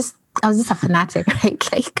me, I was just a fanatic, right?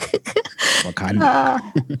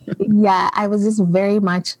 Yeah, I was just very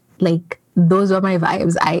much those were my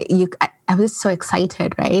vibes. I was so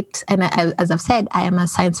excited, right? And as I've said, I am a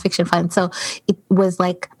science fiction fan. So it was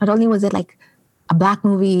not only was it a Black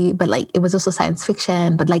movie, but it was also science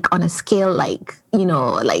fiction, but on a scale,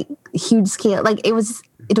 huge scale. It was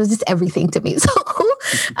just everything to me. So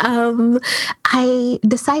I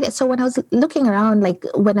decided, so when I was looking around,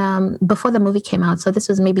 when before the movie came out, so this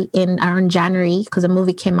was maybe in around January, because the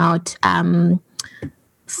movie came out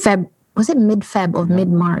was it mid-Feb or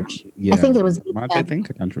mid-March? Yeah, I think it was March, I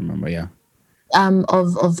can't remember, yeah.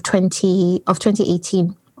 Of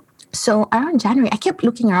 2018. So around January, I kept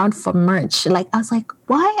looking around for merch. I was like,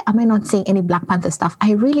 why am I not seeing any Black Panther stuff?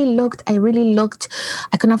 I really looked. I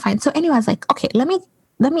could not find. So anyway, I was like, okay,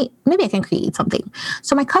 maybe I can create something.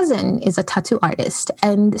 So my cousin is a tattoo artist.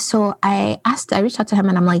 And so I reached out to him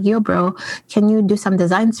and I'm like, yo, bro, can you do some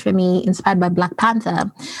designs for me inspired by Black Panther?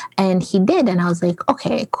 And he did. And I was like,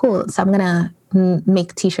 okay, cool. So I'm going to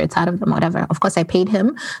make t-shirts out of them, whatever. Of course, I paid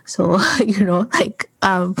him. So,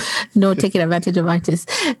 no taking advantage of artists.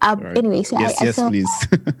 Right. Anyway, so yes, please.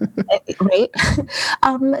 Right.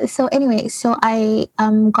 So anyway, so I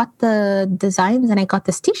got the designs and I got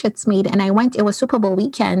these t-shirts made, and it was Super Bowl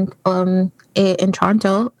weekend in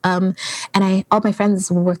Toronto. And all my friends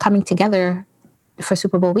were coming together for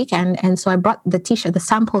Super Bowl weekend. And so I brought the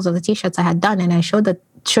samples of the t-shirts I had done, and I showed it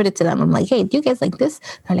to them. I'm like, hey, do you guys like this?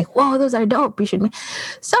 They're like, whoa, those are dope. You should make.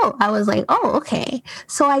 So I was like, oh, okay.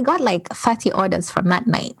 So I got 30 orders from that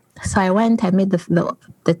night. So I went, I made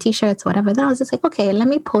the t-shirts, whatever. Then I was just like, okay, let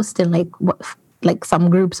me post in some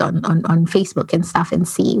groups on Facebook and stuff and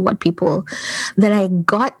see what people. Then I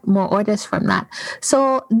got more orders from that.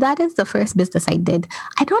 So that is the first business I did.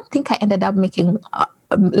 I don't think I ended up making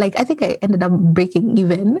like I think I ended up breaking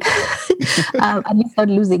even. At least not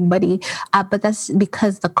losing money. But that's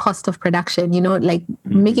because the cost of production, like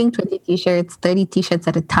making 20 t-shirts, 30 t-shirts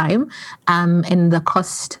at a time, and the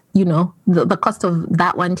cost, the cost of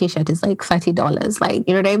that one t-shirt is like $30. Like,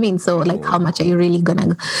 you know what I mean? So like, how much are you really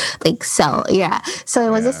gonna like sell? Yeah. So it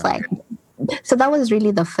was just like, so that was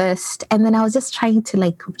really the first. And then I was just trying to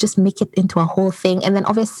like just make it into a whole thing. And then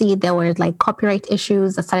obviously there were like copyright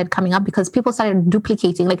issues that started coming up because people started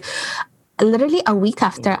duplicating. Like literally a week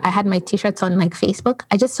after I had my t-shirts on like Facebook,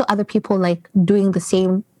 I just saw other people like doing the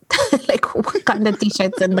same like Wakanda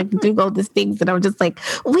t-shirts and like doing all these things, and I'm just like,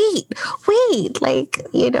 wait, like,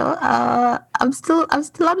 I'm still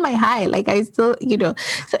on my high, like I still,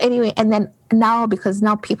 so anyway. And then because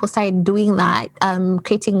now people started doing that,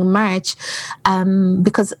 creating merch,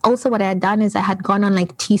 because also what I had done is I had gone on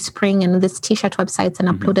like Teespring and this t-shirt websites and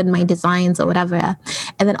uploaded my designs or whatever,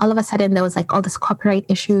 and then all of a sudden there was like all this copyright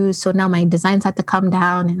issues, so now my designs had to come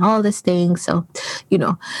down and all this thing, so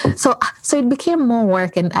so it became more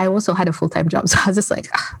work, and I also had a full-time job, so I was just like,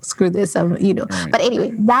 screw this, Right. But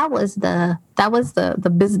anyway, that was the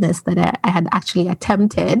business that I had actually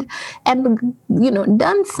attempted and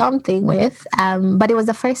done something with. But it was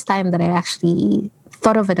the first time that I actually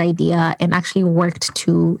thought of an idea and actually worked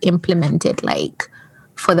to implement it, like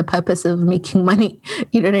for the purpose of making money.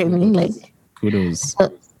 You know what I mean? Like, kudos.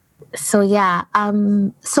 So yeah.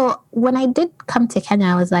 So when I did come to Kenya,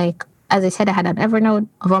 I was like, as I said, I had an Evernote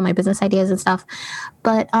of all my business ideas and stuff.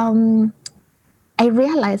 But I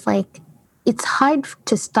realized like it's hard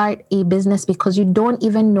to start a business because you don't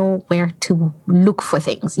even know where to look for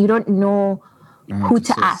things. You don't know who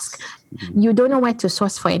to ask. You don't know where to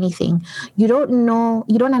source for anything. You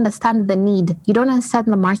don't understand the need. You don't understand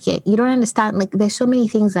the market. You don't understand, like, there's so many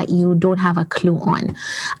things that you don't have a clue on.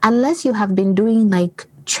 Unless you have been doing like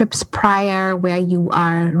trips prior where you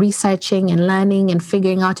are researching and learning and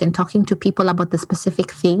figuring out and talking to people about the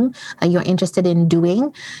specific thing that you're interested in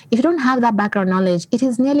doing. If you don't have that background knowledge, it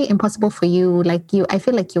is nearly impossible for you. I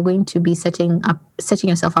feel like you're going to be setting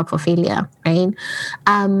yourself up for failure, right?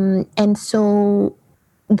 And so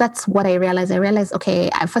that's what I realized. I realized,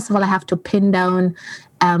 okay, first of all, I have to pin down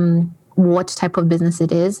what type of business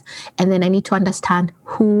it is. And then I need to understand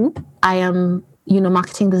who I am,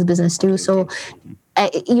 marketing this business to. So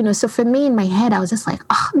so for me, in my head, I was just like,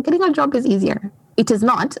 getting a job is easier. It is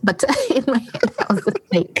not, but in my head, I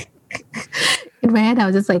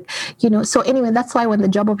was just like, so anyway, that's why when the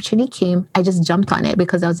job opportunity came, I just jumped on it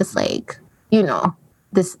because I was just like,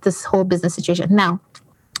 this whole business situation. Now,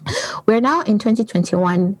 we're now in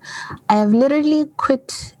 2021. I have literally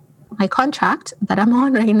quit my contract that I'm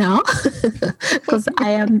on right now because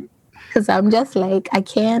I'm just like, I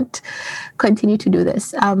can't continue to do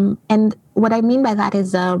this. And what I mean by that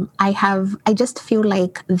is I just feel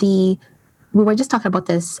like we were just talking about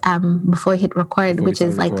this before I hit record, which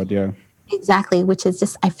is like, yeah. Exactly, which is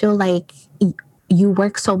just, I feel like you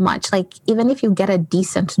work so much. Like, even if you get a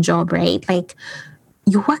decent job, right? Like,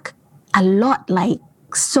 you work a lot, like,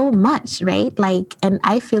 so much, right? Like, and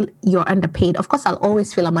I feel you're underpaid. Of course, I'll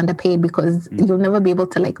always feel I'm underpaid because you'll never be able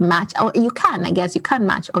to like match, or you can, I guess you can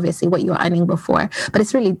match obviously what you were earning before, but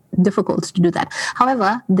it's really difficult to do that.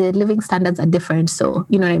 However, the living standards are different. So,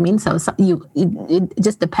 you know what I mean? So it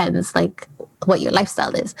just depends like what your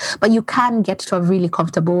lifestyle is, but you can get to a really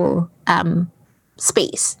comfortable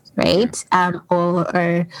space, right?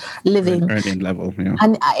 Or living earning level, yeah.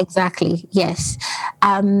 And exactly, yes.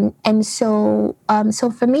 And so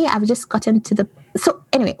for me, I've just gotten to so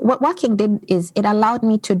anyway, what Working did is it allowed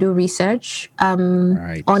me to do research on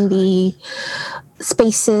the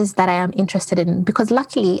spaces that I am interested in, because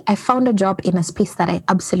luckily I found a job in a space that I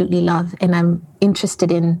absolutely love and I'm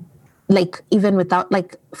interested in. Like, even without,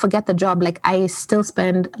 like, forget the job, like, I still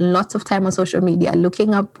spend lots of time on social media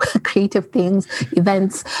looking up creative things,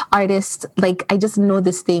 events, artists. Like, I just know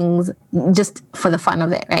these things just for the fun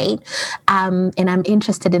of it, right? And I'm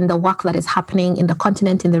interested in the work that is happening in the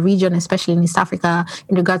continent, in the region, especially in East Africa,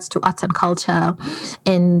 in regards to arts and culture.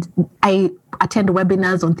 And I attend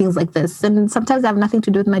webinars on things like this. And sometimes I have nothing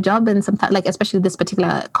to do with my job. And sometimes, like, especially this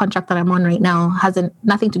particular contract that I'm on right now hasn't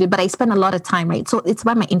nothing to do, but I spend a lot of time, right? So it's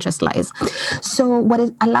where my interest lies. So what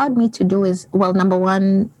it allowed me to do is, well, number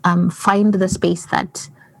one, find the space that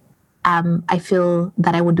I feel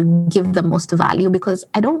that I would give the most value, because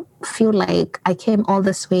I don't feel like I came all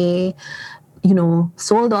this way,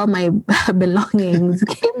 sold all my belongings,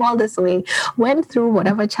 came all this way, went through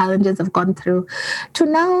whatever challenges I've gone through to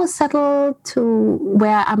now settle to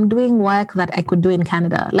where I'm doing work that I could do in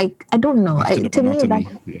Canada. Like, I don't know. To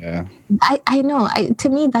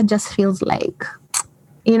me, that just feels like,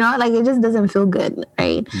 You know, like it just doesn't feel good,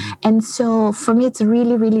 right? Mm-hmm. And so for me, it's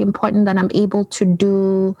really, really important that I'm able to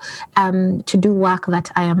do work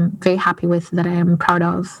that I am very happy with, that I am proud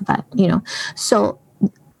of, that, you know. So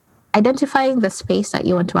identifying the space that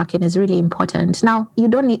you want to work in is really important. Now, you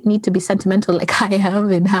don't need to be sentimental like I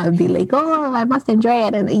am and be like, oh, I must enjoy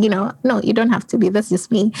it. And, you know, no, you don't have to be. That's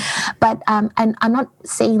just me. But and I'm not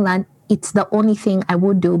saying that it's the only thing I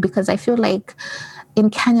would do, because I feel like in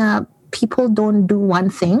Kenya, people don't do one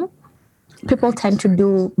thing. People tend to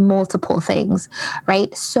do multiple things,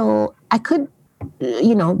 right? So I could,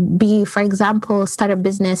 you know, for example, start a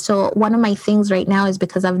business. So one of my things right now is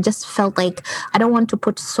because I've just felt like I don't want to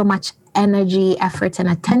put so much energy, effort, and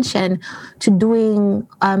attention to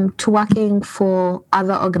working for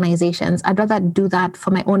other organizations. I'd rather do that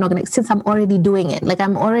for my own organization, since I'm already doing it. Like,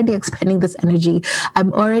 I'm already expending this energy.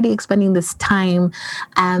 I'm already expending this time,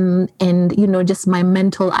 and, you know, just my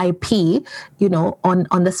mental IP, you know,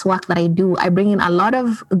 on this work that I do. I bring in a lot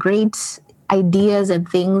of great ideas and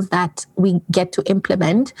things that we get to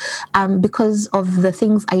implement because of the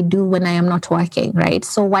things I do when I am not working, right?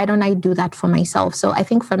 So why don't I do that for myself? So I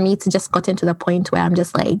think for me, it's just gotten to the point where I'm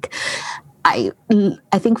just like, I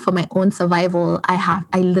think for my own survival, I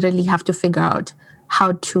literally have to figure out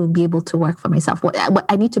how to be able to work for myself, what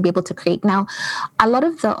I need to be able to create. Now, a lot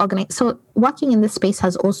of so working in this space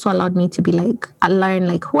has also allowed me to be like, learn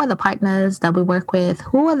like, who are the partners that we work with?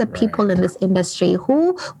 Who are the people in this industry?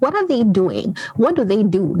 What are they doing? What do they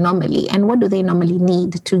do normally? And what do they normally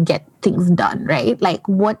need to get things done, right? Like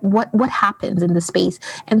what happens in the space?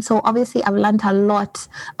 And so obviously I've learned a lot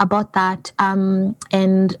about that.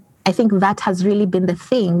 And I think that has really been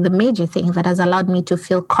the major thing that has allowed me to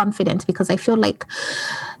feel confident, because I feel like,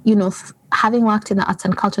 you know, having worked in the arts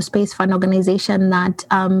and culture space for an organization that,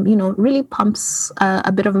 you know, really pumps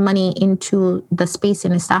a bit of money into the space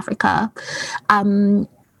in East Africa, you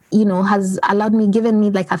know, has given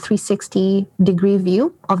me like a 360-degree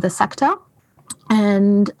view of the sector.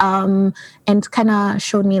 And kind of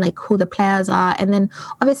showed me like who the players are. And then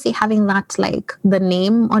obviously having that, like the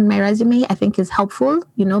name on my resume, I think is helpful,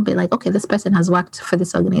 you know, be like, okay, this person has worked for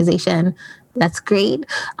this organization. That's great,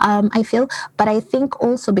 I feel. But I think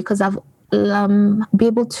also because I've be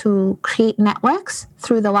able to create networks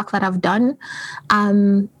through the work that I've done, I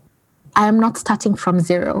am not starting from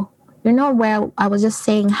zero. You know, where I was just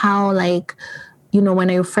saying how, like, you know, when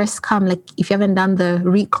you first come, like if you haven't done the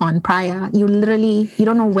recon prior, you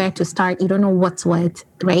don't know where to start. You don't know what's what,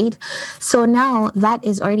 right? So now that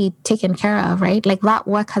is already taken care of, right? Like that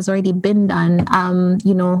work has already been done,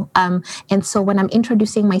 you know, and so when I'm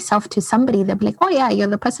introducing myself to somebody, they'll be like, oh yeah, you're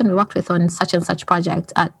the person we worked with on such and such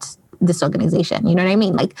project at this organization. You know what I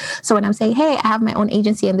mean? Like, so when I'm saying, hey, I have my own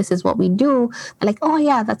agency and this is what we do, they're like, oh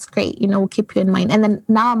yeah, that's great. You know, we'll keep you in mind. And then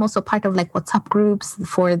now I'm also part of like WhatsApp groups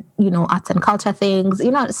for, you know, arts and culture things, you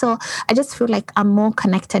know, so I just feel like I'm more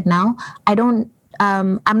connected now. I'm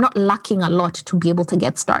not lacking a lot to be able to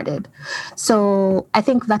get started. So I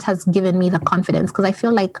think that has given me the confidence, because I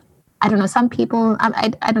feel like, I don't know, some people,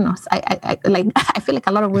 I don't know, I feel like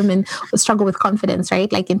a lot of women struggle with confidence,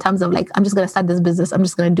 right? Like in terms of like, I'm just going to start this business, I'm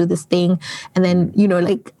just going to do this thing. And then, you know,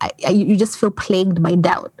 like you just feel plagued by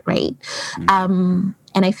doubt, right? Mm-hmm.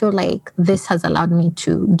 And I feel like this has allowed me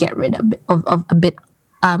to get rid of a bit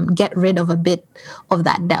of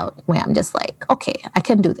that doubt, where I'm just like, okay, I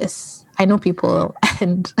can do this. I know people,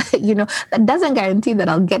 and you know, that doesn't guarantee that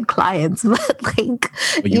I'll get clients, but like,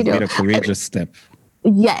 you've made a courageous step.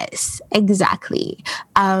 Yes, exactly.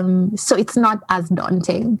 So it's not as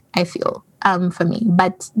daunting, I feel, for me.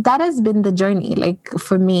 But that has been the journey, like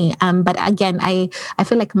for me. But again, I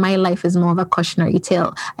feel like my life is more of a cautionary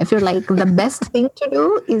tale. I feel like the best thing to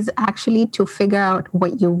do is actually to figure out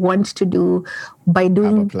what you want to do by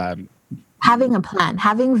doing having a plan,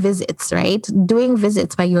 having visits, right? Doing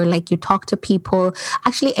visits where you're like, you talk to people,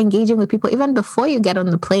 actually engaging with people even before you get on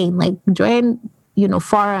the plane, like join, you know,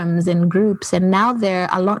 forums and groups. And now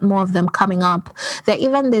there are a lot more of them coming up.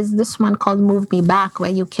 There's this one called Move Me Back,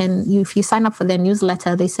 where if you sign up for their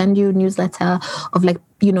newsletter, they send you a newsletter of like,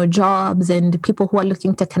 you know, jobs and people who are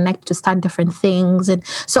looking to connect to start different things. And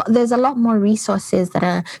so there's a lot more resources that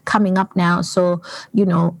are coming up now. So, you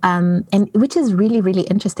know, and which is really, really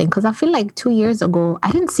interesting, because I feel like 2 years ago,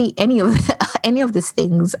 I didn't see any of these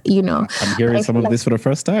things, you know. I'm hearing some of this for the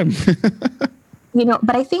first time. You know,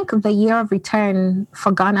 but I think the year of return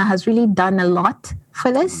for Ghana has really done a lot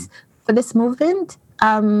for this movement.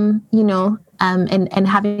 You know, and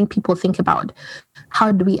having people think about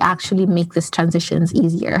how do we actually make these transitions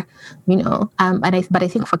easier, but I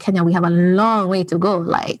think for Kenya, we have a long way to go.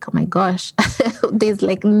 Like, oh my gosh, there's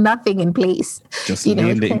like nothing in place. Just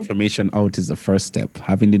laying the information out is the first step.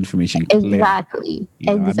 Having the information clear. Exactly.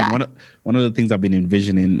 Exactly. I mean, one of the things I've been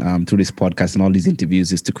envisioning through this podcast and all these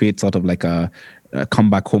interviews is to create sort of like a come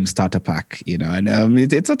back home starter pack, and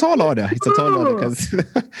it's a tall order. It's a tall order because,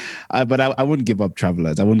 but I wouldn't give up,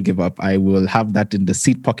 travelers. I wouldn't give up. I will have that in the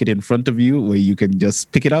seat pocket in front of you where you can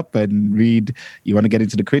just pick it up and read. You want to get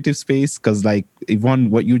into the creative space because, like Yvonne,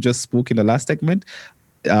 what you just spoke in the last segment.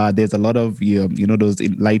 There's a lot of those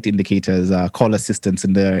light indicators, call assistants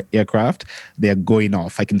in the aircraft. They're going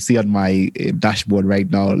off. I can see on my dashboard right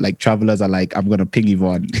now, like travelers are like, I'm going to ping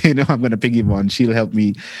Yvonne. I'm going to ping Yvonne. She'll help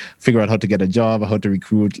me figure out how to get a job, how to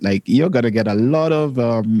recruit. Like, you're going to get a lot of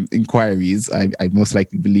inquiries, I most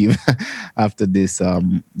likely believe, after this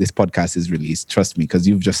podcast is released. Trust me, because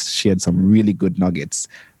you've just shared some really good nuggets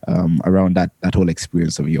around that whole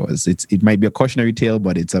experience of yours. It might be a cautionary tale,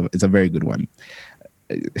 but it's a very good one.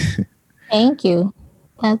 Thank you.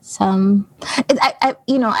 That's I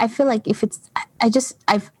feel like if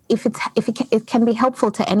it can be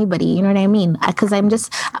helpful to anybody, you know what I mean? Because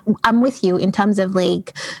I'm with you in terms of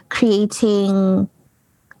like creating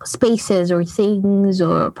spaces or things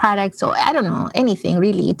or products or I don't know, anything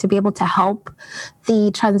really to be able to help the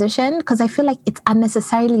transition, because I feel like it's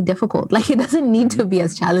unnecessarily difficult. Like, it doesn't need to be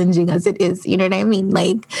as challenging as it is, you know what I mean?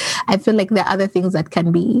 Like, I feel like there are other things that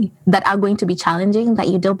are going to be challenging that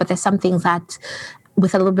you do, but there's some things that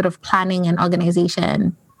with a little bit of planning and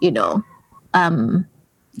organization,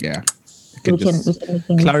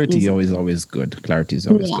 clarity is always good. Clarity is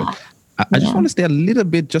always good. I just want to stay a little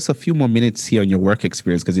bit, just a few more minutes here on your work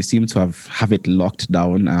experience, because you seem to have it locked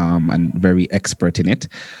down and very expert in it.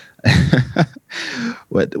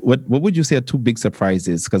 What would you say are two big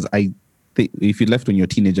surprises? Because I think if you left when you're a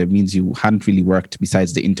teenager, it means you hadn't really worked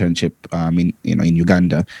besides the internship in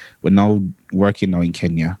Uganda. But now working now in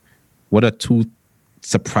Kenya, what are two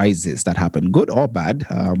surprises that happened, good or bad,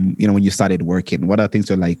 when you started working? What are things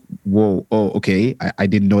you're like, whoa, oh, okay, I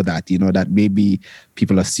didn't know that, that maybe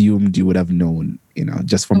people assumed you would have known,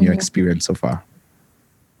 just from your experience so far?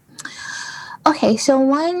 Okay, so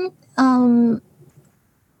one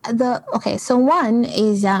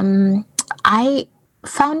is I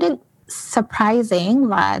found it surprising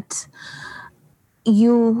that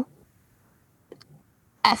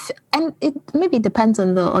and it maybe depends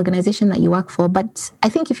on the organization that you work for, but I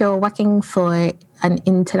think if you're working for an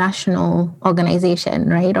international organization,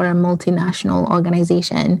 right, or a multinational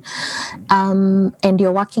organization, and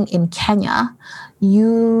you're working in Kenya,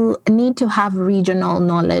 you need to have regional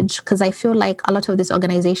knowledge, because I feel like a lot of these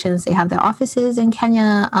organizations, they have their offices in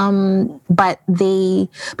Kenya, but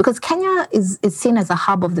because Kenya is seen as a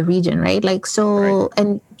hub of the region, right? Like, so, right.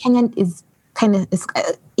 And Kenya is kind of,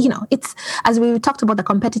 it's, as we talked about the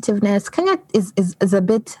competitiveness, Kenya is a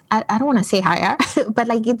bit, I don't want to say higher, but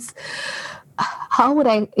like it's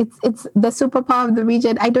the superpower of the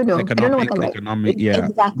region. I don't know. Economic, yeah.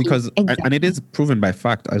 Exactly. Because, and it is proven by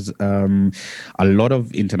fact, as a lot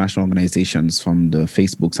of international organizations, from the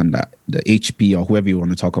Facebooks and the HP or whoever you want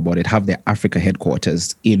to talk about it, have their Africa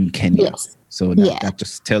headquarters in Kenya. Yes. So that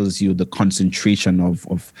just tells you the concentration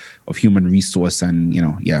of human resource and,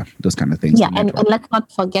 those kind of things. Yeah, and let's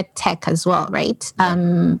not forget tech as well, right?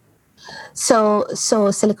 Yeah. So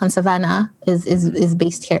Silicon Savannah is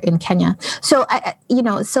based here in Kenya. So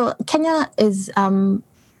so Kenya is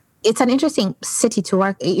it's an interesting city to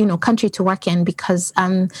work, country to work in, because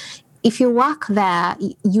if you work there,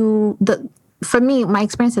 for me, my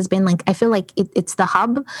experience has been like, I feel like it's the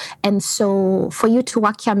hub. And so for you to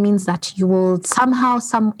work here means that you will somehow,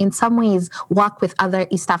 in some ways, work with other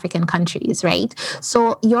East African countries, right?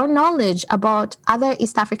 So your knowledge about other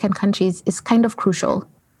East African countries is kind of crucial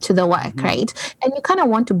to the work, right? And you kind of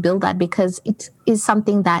want to build that because it is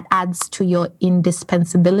something that adds to your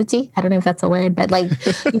indispensability. I don't know if that's a word, but like,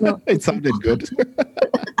 it sounded good.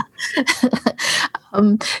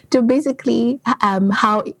 To basically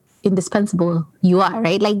how indispensable you are,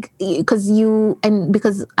 right? Like, because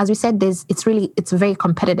as we said, it's very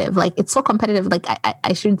competitive. Like, it's so competitive. Like,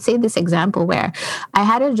 I should say this example where I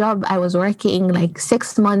had a job, I was working like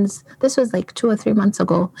 6 months. This was like 2 or 3 months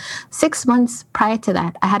ago. 6 months prior to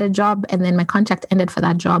that, I had a job, and then my contract ended for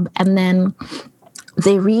that job. And then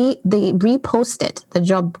they reposted the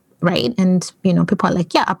job right? And, people are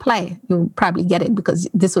like, yeah, apply. You'll probably get it because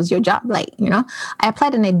this was your job. Like, I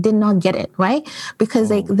applied and I did not get it, right? Because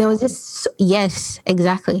there was this, yes,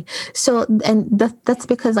 exactly. So, and that's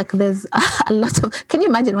because like there's a lot of, can you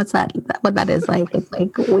imagine what that is like? It's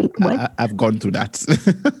like, wait, what? I've gone through that.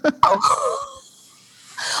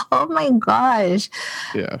 Oh my gosh.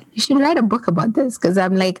 Yeah. You should write a book about this because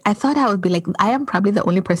I'm like, I thought I would be like, I am probably the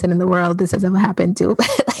only person in the world this has ever happened to.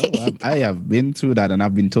 I have been through that and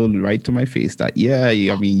I've been told right to my face that,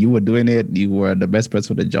 you were doing it. You were the best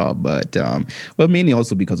person for the job. But, mainly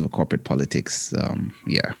also because of corporate politics.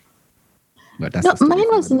 Yeah. But that's mine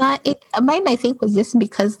was not it. Mine, I think, was just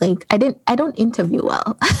because like I don't interview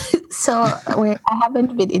well, so I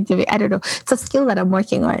haven't been interviewed. I don't know. It's a skill that I'm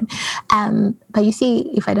working on. But you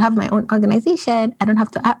see, if I have my own organization, I don't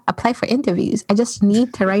have to apply for interviews. I just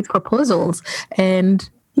need to write proposals, and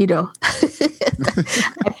I feel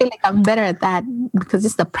like I'm better at that because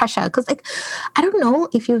it's the pressure. Because like I don't know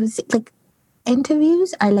if you see, like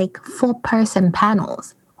interviews are like 4-person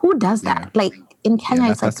panels. Who does that? Yeah. Like in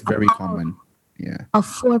Kenya, it's like that's very common. Yeah. Of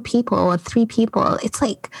 4 people or 3 people. It's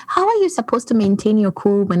like, how are you supposed to maintain your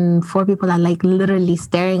cool when 4 people are like literally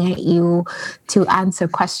staring at you to answer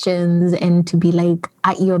questions and to be like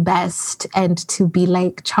at your best and to be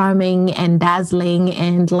like charming and dazzling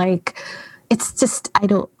and like, it's just, I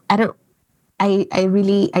don't know.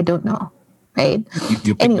 Right.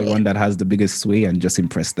 You pick the one that has the biggest sway and just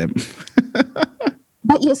impress them.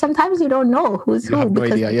 But sometimes you don't know who's who. Have no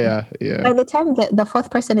idea. Yeah. By the time the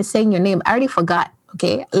 4th person is saying your name, I already forgot.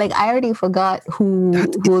 Okay, like I already forgot who.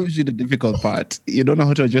 That's usually the difficult part. You don't know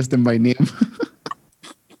how to address them by name.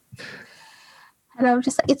 And I'm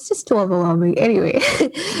just like, it's just too overwhelming. Anyway,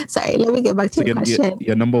 sorry. Let me get back to your question.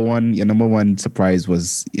 Your number one surprise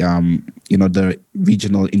was, the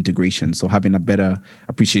regional integration. So having a better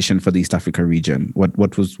appreciation for the East Africa region. What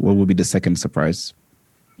would be the second surprise?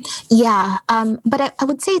 Yeah, but I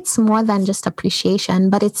would say it's more than just appreciation,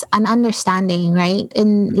 but it's an understanding, right?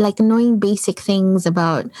 In like knowing basic things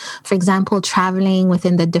about, for example, traveling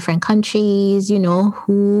within the different countries,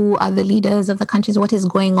 who are the leaders of the countries, what is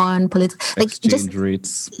going on, like exchange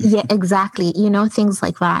rates. Yeah, exactly. Things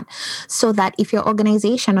like that. So that if your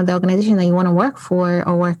organization or the organization that you want to work for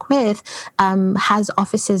or work with has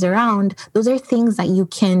offices around, those are things that you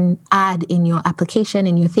can add in your application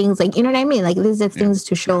and your things, like, you know what I mean? Like these are things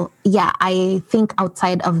to show. I think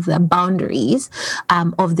outside of the boundaries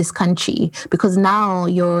of this country, because now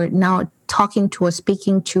you're talking to or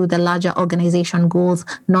speaking to the larger organization goals,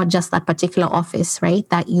 not just that particular office, right,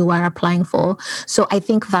 that you are applying for. So I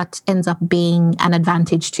think that ends up being an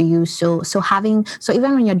advantage to you. So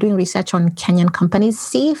even when you're doing research on Kenyan companies,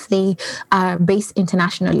 see if they are based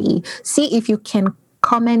internationally. See if you can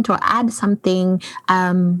comment or add something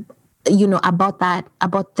about that,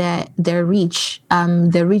 about their reach,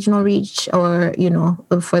 their regional reach, or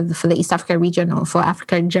for the East Africa region or for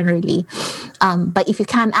Africa generally. But if you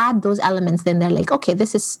can add those elements, then they're like, okay,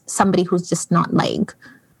 this is somebody who's just not like,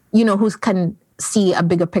 who can see a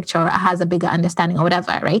bigger picture or has a bigger understanding or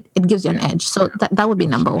whatever, right? It gives you an edge. So that would be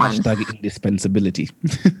number one. Hashtag indispensability.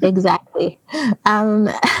 Exactly.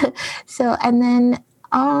 So and then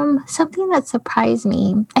something that surprised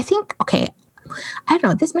me, I think, okay, I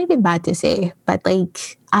don't know, this may be bad to say, but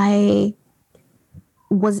like I'd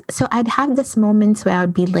have this moments where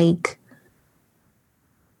I'd be like,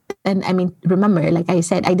 and I mean, remember, like I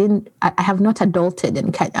said, I have not adulted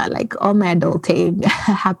in Kenya. Like all my adulting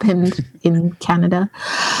happened in Canada.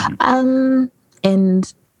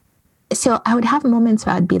 And so I would have moments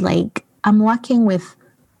where I'd be like, I'm working with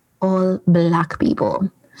all Black people.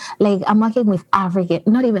 Like I'm working with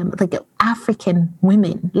not even like African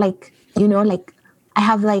women. Like, like I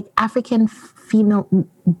have like African female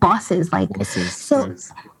bosses. Like, yes.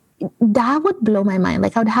 That would blow my mind.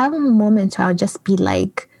 Like I would have moments where I would just be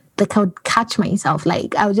like I would catch myself.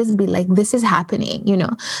 Like I would just be like, this is happening,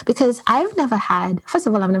 because first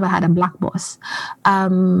of all, I've never had a Black boss.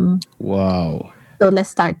 Wow. So let's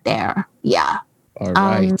start there. Yeah. All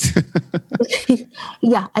right.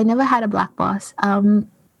 Yeah, I never had a Black boss. I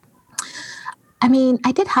mean,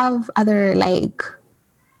 I did have other like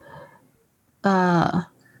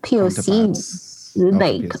POCs.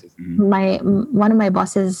 Like one of my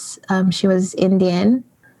bosses, she was Indian,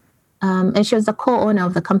 and she was the co-owner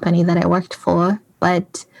of the company that I worked for.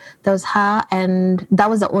 But there was her, and that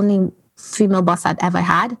was the only female boss I'd ever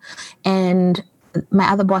had. And my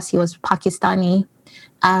other boss, he was Pakistani.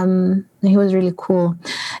 He was really cool.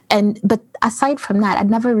 But aside from that, I'd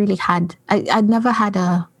never had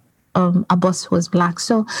a a boss was Black.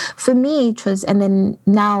 So for me, it was, and then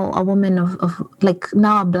now a woman of like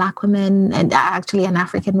now a Black woman and actually an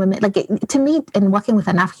African woman, like to me, and working with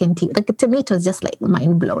an African team, like to me, it was just like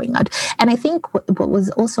mind blowing out. And I think what was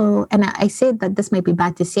also, and I say that this might be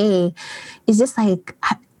bad to say, is just like,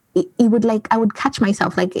 it would like, I would catch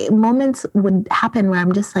myself, like moments would happen where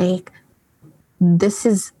I'm just like, this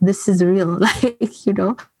is real, like, you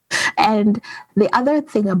know. And the other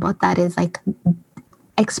thing about that is like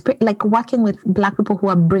working with Black people who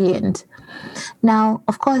are brilliant. Now,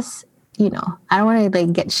 of course, you know, I don't want to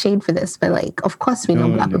like get shade for this, but like, of course, we know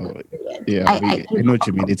Black people are brilliant. Yeah, I know what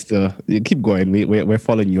you mean. It's you keep going. We're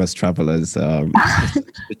following you as travelers.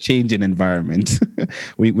 The change in environment.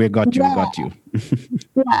 we got you. Yeah. We got you.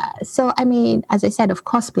 Yeah. So I mean, as I said, of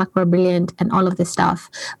course, Black people are brilliant and all of this stuff.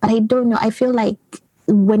 But I don't know. I feel like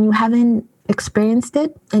when you haven't experienced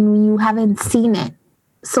it and when you haven't seen it,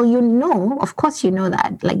 so you know, of course you know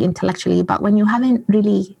that like intellectually, but when you haven't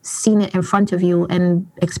really seen it in front of you and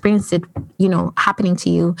experienced it, you know, happening to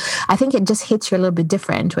you, I think it just hits you a little bit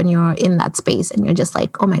different when you're in that space and you're just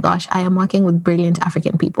like, oh my gosh, I am working with brilliant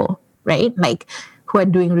African people, right? Like who are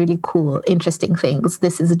doing really cool, interesting things.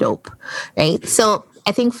 This is dope, right? So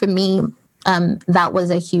I think for me, that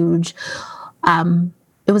was a huge,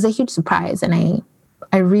 it was a huge surprise, and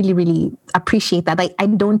I really, really appreciate that. I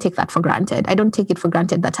don't take that for granted. I don't take it for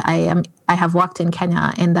granted that I have worked in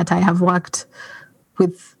Kenya and that I have worked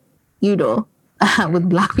with, you know, with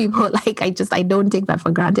Black people. Like, I don't take that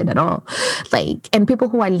for granted at all. Like, and people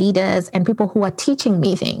who are leaders and people who are teaching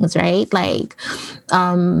me things, right? Like,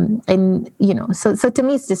 and, you know, so to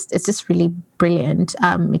me, it's just really brilliant.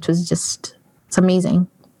 It's amazing.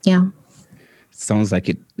 Yeah. Sounds like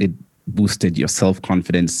it boosted your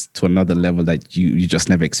self-confidence to another level that you just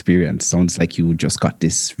never experienced. Sounds like you just got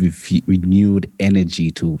this renewed energy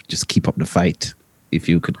to just keep up the fight, if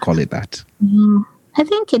you could call it that. Mm-hmm. I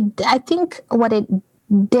think what it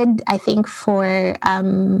did, for I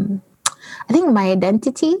think my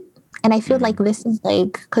identity. And I feel like this is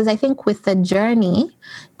like, because I think with the journey,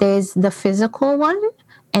 there's the physical one,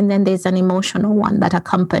 and then there's an emotional one that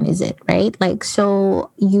accompanies it, right? Like, so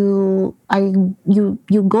you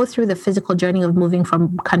go through the physical journey of moving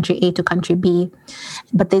from country A to country B,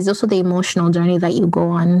 but there's also the emotional journey that you go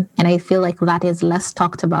on. And I feel like that is less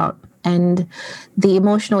talked about. And the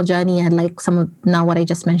emotional journey and like some of now what I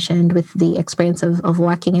just mentioned with the experience of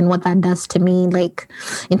working and what that does to me, like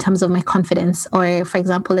in terms of my confidence, or for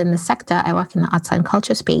example, in the sector, I work in the arts and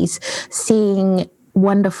culture space, seeing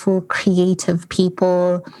wonderful, creative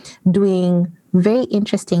people doing very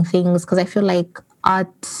interesting things. Because I feel like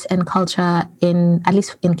arts and culture at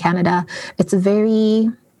least in Canada, it's very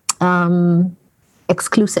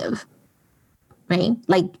exclusive, right?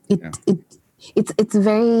 Like it's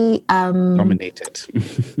very dominated.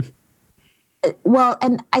 Well,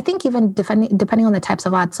 and I think even depending on the types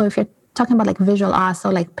of art. So if you're talking about like visual arts,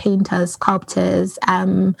 or like painters, sculptors,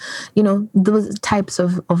 you know, those types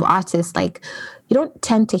of artists, like you don't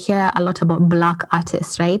tend to hear a lot about Black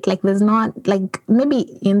artists, right? Like there's not, like maybe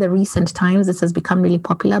in the recent times this has become really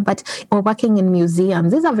popular, but we're working in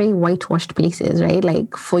museums. These are very whitewashed places, right?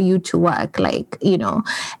 Like for you to work, like, you know,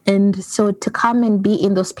 and so to come and be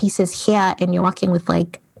in those pieces here and you're working with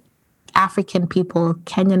like African people,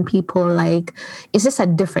 Kenyan people, like it's just a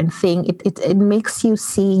different thing. It makes you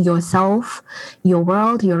see yourself, your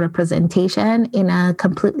world, your representation in a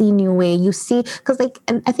completely new way. You see, because like,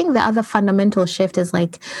 and I think the other fundamental shift is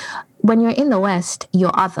like when you're in the West,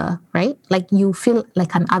 you're other, right? Like you feel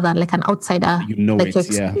like an other, like an outsider. You know like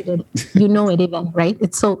it, yeah. You know it even, right?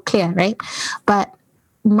 It's so clear, right? But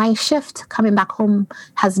my shift coming back home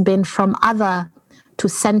has been from other to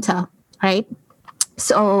center, right?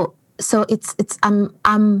 So it's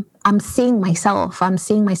I'm seeing myself. I'm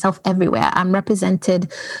seeing myself everywhere. I'm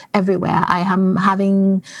represented everywhere. I am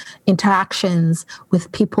having interactions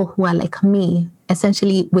with people who are like me,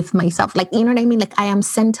 essentially with myself. Like, you know what I mean? Like I am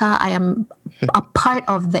center. I am a part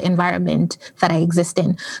of the environment that I exist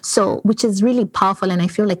in. So, which is really powerful. And I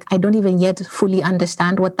feel like I don't even yet fully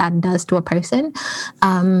understand what that does to a person.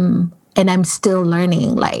 And I'm still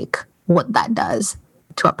learning like what that does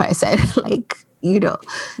to a person. Like, you know,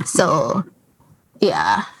 so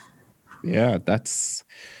yeah. Yeah, that's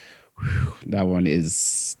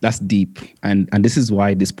deep. And this is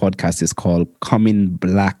why this podcast is called Coming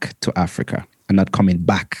Black to Africa and not Coming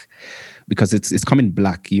Back, because it's coming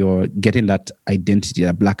black. You're getting that identity,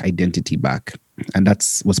 that Black identity back. And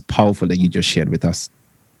that's what's powerful that you just shared with us.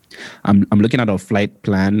 I'm looking at our flight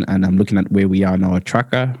plan and I'm looking at where we are on our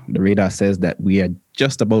tracker. The radar says that we are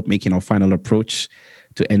just about making our final approach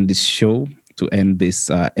to end this show, to end this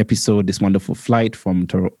episode, this wonderful flight from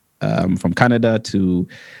from Canada to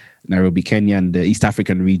Nairobi, Kenya, and the East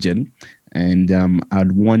African region. And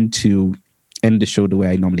I'd want to end the show the way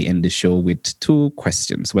I normally end the show, with two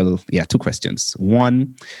questions. Well, yeah, two questions.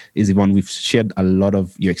 One is, Yvonne, we've shared a lot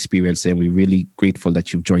of your experience and we're really grateful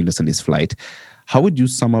that you've joined us on this flight. How would you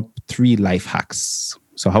sum up 3 life hacks?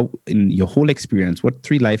 So how, in your whole experience, what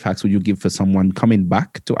 3 life hacks would you give for someone coming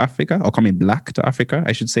back to Africa, or coming black to Africa,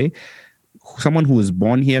 I should say? Someone who was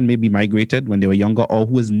born here and maybe migrated when they were younger, or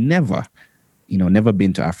who has never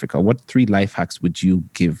been to Africa. What 3 life hacks would you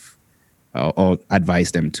give or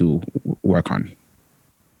advise them to work on?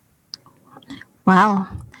 Wow,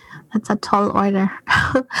 that's a tall order.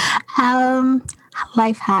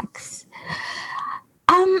 Life hacks.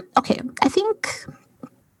 Okay, I think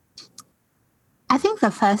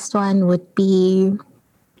the first one would be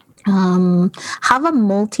have a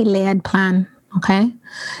multi-layered plan. Okay,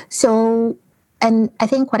 so, and I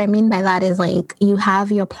think what I mean by that is, like, you have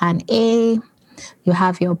your plan A, you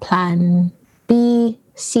have your plan B,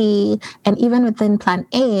 C, and even within plan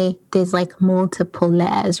A, there's like multiple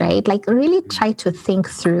layers, right? Like, really try to think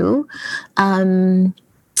through, why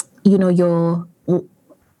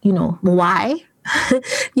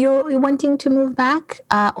you're wanting to move back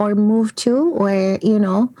or move to, or,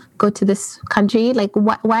 go to this country. Like,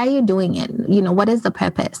 why are you doing it? What is the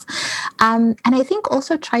purpose? And I think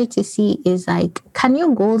also try to see is, like, can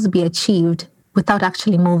your goals be achieved without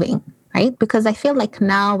actually moving? Right? Because I feel like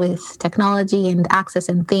now with technology and access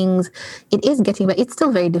and things, it is getting, but it's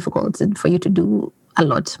still very difficult for you to do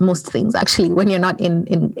most things actually, when you're not in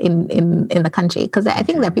the country. Because I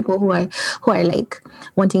think there are people who are like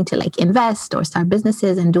wanting to like invest or start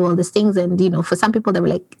businesses and do all these things. And, for some people, they were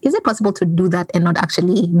like, is it possible to do that and not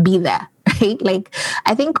actually be there? Right? Like,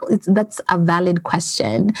 I think that's a valid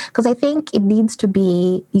question, because I think it needs to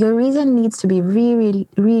be, your reason needs to be really,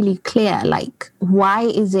 really clear. Like, why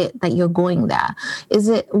is it that you're going there? Is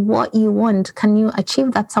it what you want? Can you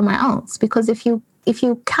achieve that somewhere else? Because if you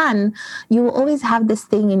can, you will always have this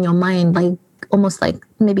thing in your mind, like almost like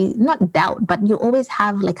maybe not doubt, but you always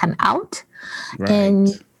have like an out. Right.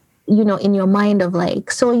 And, in your mind of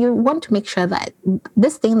like, so you want to make sure that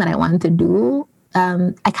this thing that I want to do,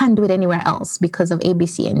 I can't do it anywhere else because of A, B,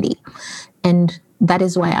 C, and D. And that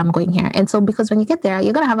is why I'm going here. And so, because when you get there,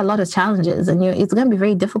 you're going to have a lot of challenges and it's going to be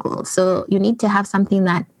very difficult. So you need to have something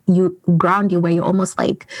that you ground you, where you're almost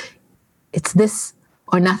like, it's this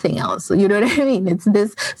or nothing else. You know what I mean? It's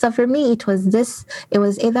this. So for me, it was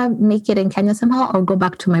either make it in Kenya somehow or go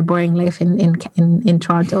back to my boring life in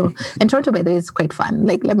Toronto. And Toronto, by the way, is quite fun.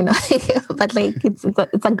 Like, let me know. But like, it's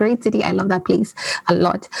a great city. I love that place a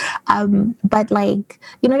lot. But like,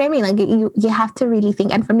 you know what I mean? Like, you have to really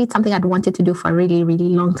think. And for me, it's something I'd wanted to do for a really, really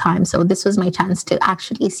long time. So this was my chance to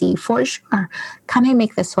actually see for sure, can I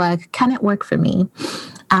make this work? Can it work for me?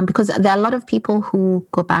 Because there are a lot of people who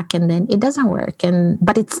go back and then it doesn't work,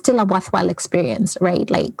 but it's still a worthwhile experience, right?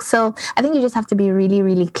 Like, so I think you just have to be really,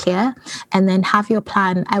 really clear and then have your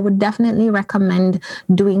plan. I would definitely recommend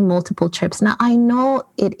doing multiple trips. Now, I know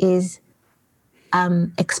it is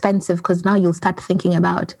expensive, because now you'll start thinking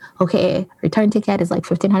about, okay, return ticket is like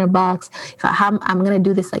 $1,500. If I'm going to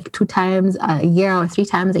do this like 2 times a year or 3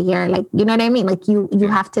 times a year, like, you know what I mean? Like, you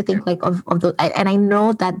have to think like of those. And I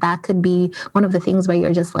know that could be one of the things where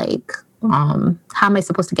you're just like, how am I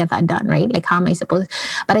supposed to get that done? Right? Like, how am I supposed?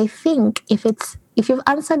 But I think if you've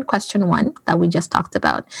answered question 1 that we just talked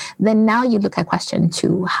about, then now you look at question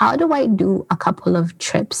 2. How do I do a couple of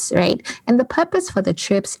trips, right? And the purpose for the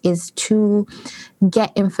trips is to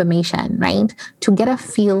get information, right? To get a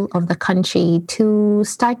feel of the country, to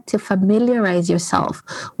start to familiarize yourself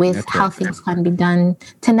with how things can be done,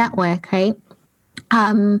 to network, right?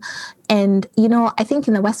 And, I think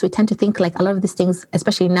in the West, we tend to think like a lot of these things,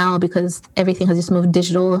 especially now because everything has just moved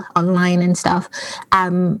digital, online and stuff.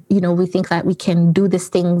 We think that we can do these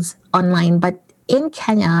things online, but in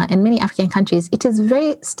Kenya and many African countries, it is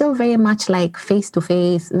still very much like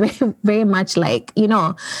face-to-face, very, very much like, I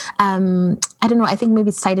don't know, I think maybe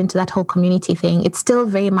it's tied into that whole community thing. It's still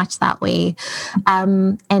very much that way.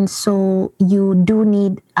 And so you do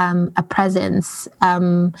need a presence.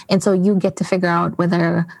 And so you get to figure out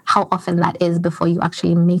how often that is before you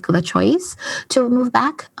actually make the choice to move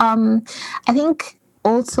back. I think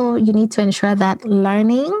also you need to ensure that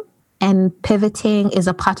learning and pivoting is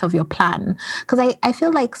a part of your plan. Because I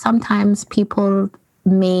feel like sometimes people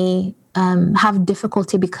may have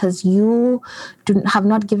difficulty because you have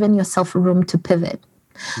not given yourself room to pivot.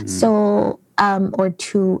 Mm-hmm. So or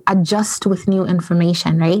to adjust with new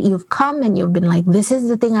information, right? You've come and you've been like, this is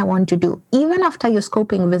the thing I want to do. Even after your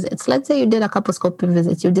scoping visits, let's say you did a couple scoping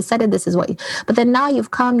visits, you decided this is but then now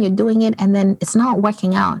you've come, you're doing it, and then it's not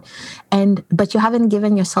working out. But you haven't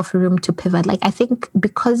given yourself room to pivot. Like, I think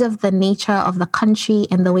because of the nature of the country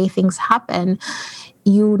and the way things happen,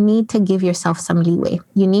 you need to give yourself some leeway.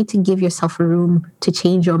 You need to give yourself room to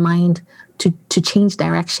change your mind, to change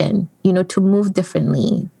direction, to move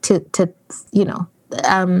differently, to you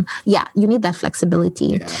need that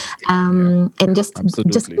flexibility. And just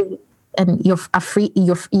and you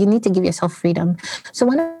need to give yourself freedom. So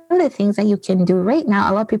one of the things that you can do right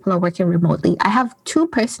now, a lot of people are working remotely. I have 2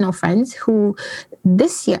 personal friends who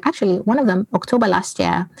this year, actually one of them October last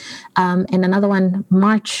year, and another one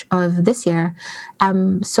March of this year.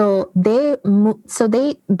 So they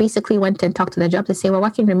basically went and talked to their job. They say, we're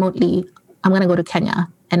working remotely. I'm going to go to Kenya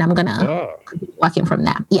and I'm going to working from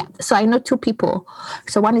there. Yeah. So I know 2 people.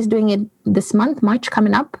 So one is doing it this month, March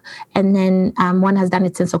coming up. And then one has done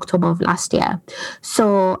it since October of last year.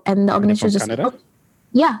 So, and the organization just, Canada?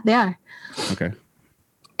 Yeah, they are. Okay.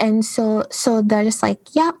 And so they're just like,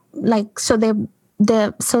 yeah, like, so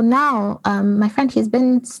so now my friend, he's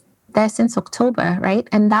been there since October, right?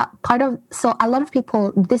 And that so a lot of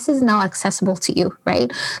people, this is now accessible to you, right?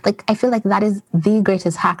 Like, I feel like that is the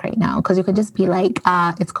greatest hack right now, because you can just be like,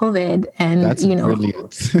 it's COVID, and that's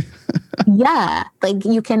brilliant. Yeah, like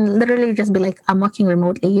you can literally just be like, I'm working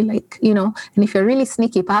remotely, like, and if you're really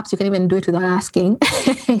sneaky, perhaps you can even do it without asking.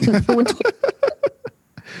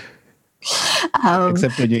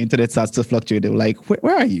 Except when your internet starts to fluctuate, they're like,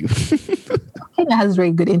 where are you? Kenya has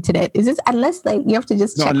very good internet. Is it, unless like you have to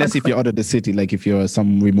just check unless if you're out of the city, like if you're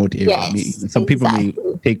some remote area. Yes, some people may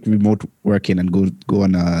take remote working and go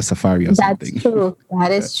on a safari or something. That's true.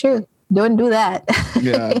 That is true. Don't do that.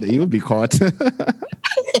 Yeah, you'll be caught.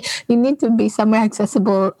 You need to be somewhere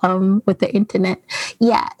accessible with the internet.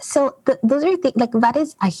 Yeah. So those are things, like, that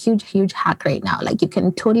is a huge, huge hack right now. Like, you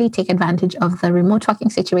can totally take advantage of the remote working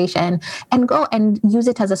situation and go and use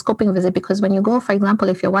it as a scoping visit. Because when you go, for example,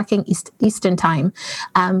 if you're working Eastern time,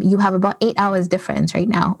 you have about 8 hours difference right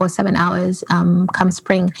now, or 7 hours come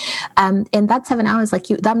spring. And that 7 hours, like,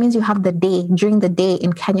 that means you have the day during the day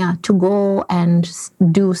in Kenya to go and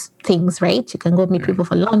do things, right? You can go meet people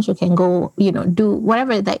for lunch. You can go, do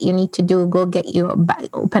whatever that you need to do. Go get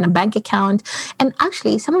open a bank account. And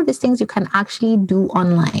actually, some of these things you can actually do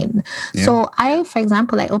online. Yeah. So for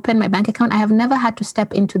example, I opened my bank account. I have never had to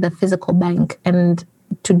step into the physical bank and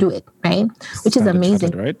to do it, right? Which is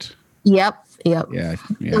amazing. Right? Yep. Yeah.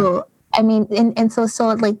 So, I mean, and so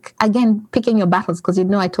like, again, picking your battles, because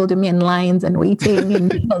I told you me and lines and waiting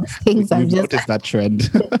and all these things. I've noticed that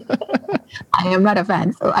trend. I am not a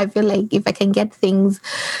fan. So I feel like if I can get things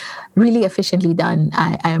really efficiently done,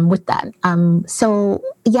 I am with that. So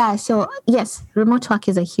yes, remote work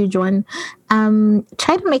is a huge one.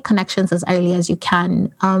 Try to make connections as early as you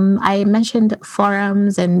can. I mentioned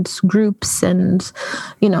forums and groups, and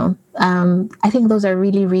I think those are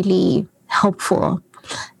really, really helpful.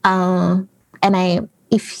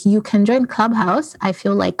 If you can join Clubhouse, I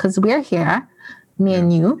feel like, because we're here, me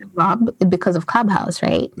and you, Rob, because of Clubhouse,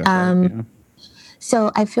 right?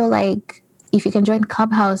 So I feel like if you can join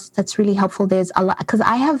Clubhouse, that's really helpful. There's a lot, because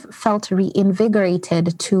I have felt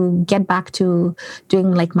reinvigorated to get back to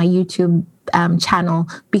doing like my YouTube channel,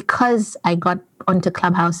 because I got onto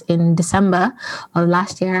Clubhouse in December of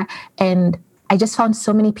last year, and I just found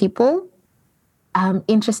so many people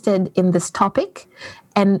interested in this topic,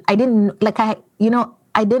 and I didn't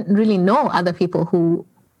really know other people who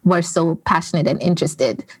were so passionate and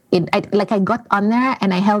interested in. I got on there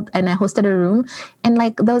and I hosted a room, and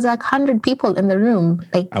like there was like 100 people in the room.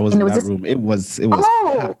 Like, I was in that room. It was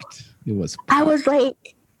packed. It was packed. I was like,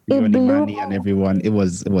 it blew. Money and everyone. It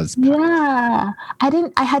was packed. Yeah.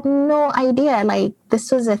 I had no idea like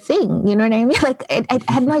this was a thing. You know what I mean? Like I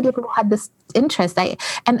had no idea people had this interest.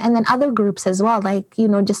 And then other groups as well, like,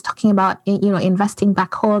 just talking about, investing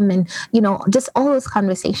back home, and, just all those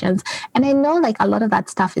conversations. And I know like a lot of that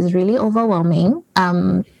stuff is really overwhelming.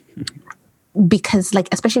 Because like,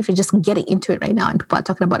 especially if you're just getting into it right now and people are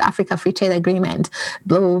talking about Africa Free Trade Agreement,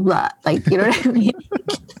 blah, blah, blah. Like, you know what I mean?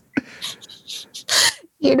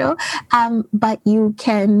 But you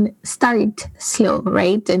can start slow,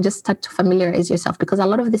 right? And just start to familiarize yourself, because a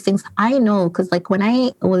lot of these things I know, because like when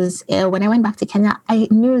I went back to Kenya, I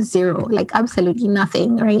knew zero, like absolutely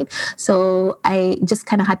nothing, right? So I just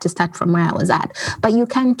kind of had to start from where I was at. But you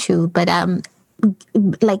can too. But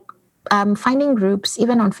finding groups,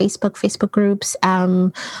 even on Facebook groups,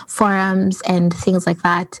 forums and things like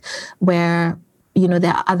that, where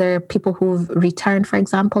there are other people who've returned, for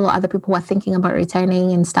example, or other people who are thinking about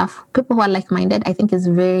returning and stuff. People who are like-minded, I think, is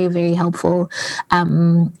very, very helpful.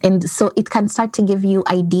 And so it can start to give you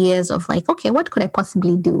ideas of like, okay, what could I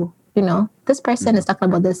possibly do? This person is talking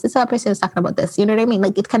about this other person is talking about this. You know what I mean?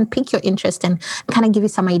 Like, it can pique your interest and kind of give you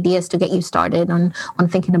some ideas to get you started on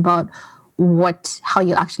thinking about how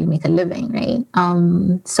you actually make a living, right?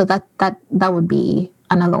 So that would be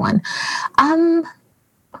another one.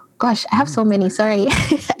 Gosh, I have so many. Sorry.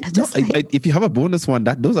 If you have a bonus one,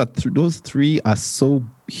 those three are so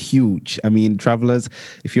huge. I mean, travelers,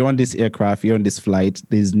 if you're on this aircraft, you're on this flight,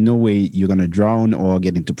 there's no way you're going to drown or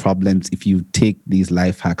get into problems if you take these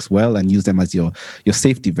life hacks well and use them as your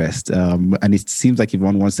safety vest. And it seems like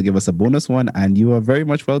everyone wants to give us a bonus one, and you are very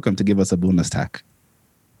much welcome to give us a bonus hack.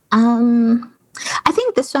 I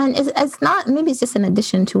think this one is not, maybe it's just an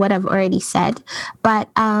addition to what I've already said, but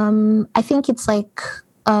I think it's like,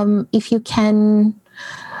 if you can,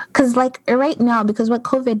 because like right now, because what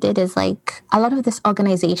COVID did is like a lot of these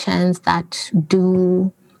organizations that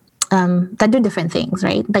do different things,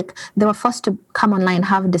 right? Like they were forced to come online,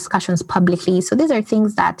 have discussions publicly. So these are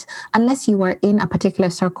things that unless you were in a particular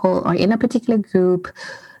circle or in a particular group,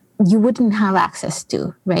 you wouldn't have access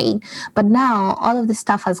to, right? But now all of this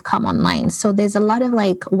stuff has come online. So there's a lot of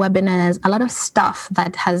like webinars, a lot of stuff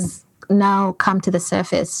that has now come to the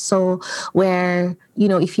surface. So where,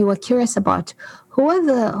 if you were curious about who are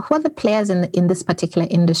the players in this particular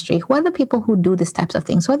industry, who are the people who do these types of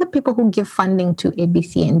things, who are the people who give funding to A, B,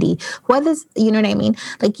 C, and D, who are this, you know what I mean?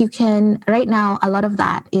 Like you can, right now, a lot of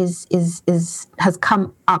that has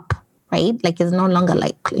come up, right? Like it's no longer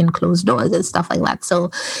like in closed doors and stuff like that.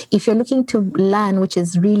 So if you're looking to learn, which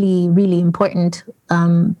is really, really important,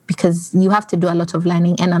 because you have to do a lot of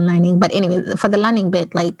learning and unlearning. But anyway, for the learning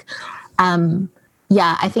bit, like,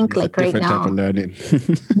 I think like right now, type of learning.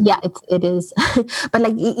 Yeah, it is. But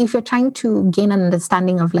like if you're trying to gain an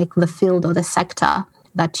understanding of like the field or the sector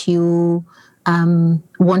that you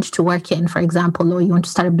want to work in, for example, or you want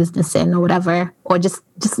to start a business in or whatever, or just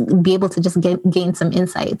be able to just gain some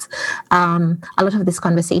insights. A lot of these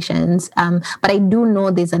conversations, but I do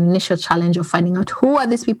know there's an initial challenge of finding out who are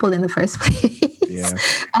these people in the first place. Yeah.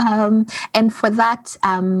 And for that,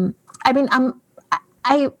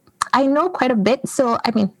 I know quite a bit. So,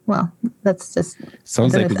 that's just...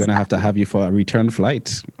 Sounds like we're going to have you for a return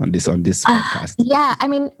flight on this podcast. Yeah,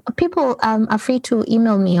 people are free to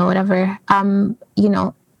email me or whatever. I'm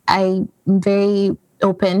very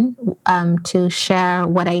open to share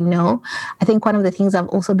what I know. I think one of the things I've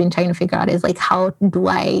also been trying to figure out is like, how do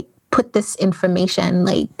I put this information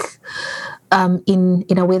like in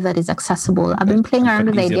a way that is accessible? I've been playing around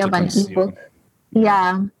with the idea of an ebook.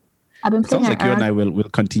 Yeah. I've been playing. Sounds like you and I will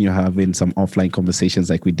continue having some offline conversations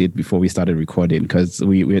like we did before we started recording, because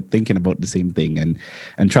we're thinking about the same thing.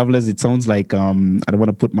 And travelers, it sounds like I don't want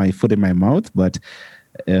to put my foot in my mouth, but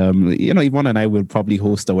Yvonne and I will probably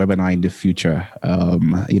host a webinar in the future.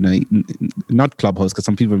 Not Clubhouse, because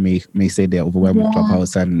some people may say they're overwhelmed with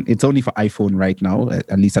Clubhouse, and it's only for iPhone right now,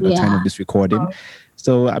 at least at the time of this recording.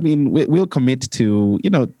 So we'll commit to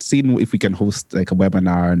seeing if we can host like a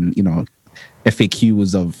webinar and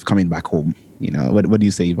FAQs of coming back home. What do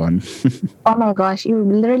you say, Yvonne? Oh my gosh, you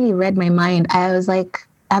literally read my mind. I was like,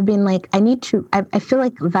 I've been like, I feel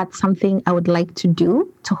like that's something I would like to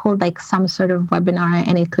do, to hold like some sort of webinar,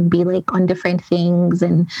 and it could be like on different things.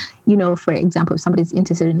 And, for example, if somebody's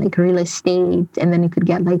interested in like real estate, and then you could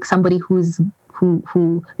get like somebody who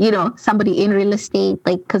somebody in real estate,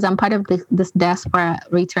 like, cause I'm part of this diaspora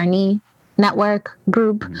returnee network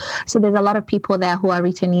group. So there's a lot of people there who are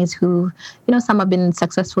returnees who, some have been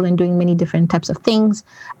successful in doing many different types of things.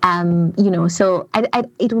 So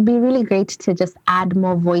it would be really great to just add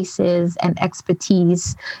more voices and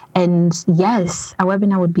expertise. And yes, a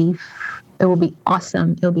webinar would be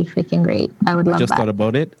awesome. It would be freaking great. I would love that. Just thought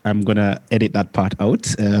about it. I'm going to edit that part out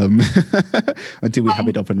until we have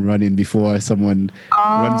it up and running before someone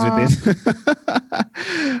runs with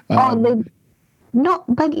it. No,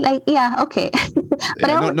 but like, yeah, okay.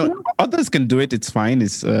 But others can do it. It's fine.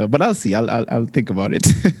 But I'll see. I'll think about it.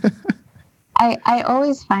 I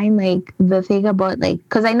always find like the thing about like,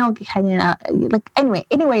 because I know hanging out, like anywhere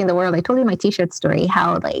in the world. I told you my T-shirt story.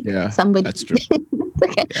 How like somebody. That's true.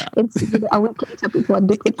 Okay, it's a weekly topic.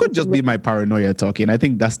 It could just be my paranoia talking. I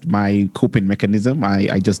think that's my coping mechanism.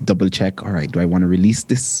 I just double check. All right, do I want to release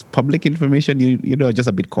this public information? Just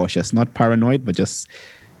a bit cautious, not paranoid, but just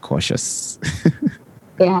cautious.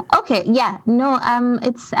 Yeah. Okay. Yeah. No.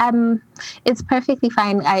 It's perfectly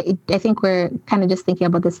fine. I think we're kind of just thinking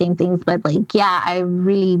about the same things, but like, yeah, I've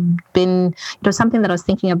really been. It was something that I was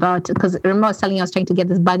thinking about because remember I was telling you I was trying to get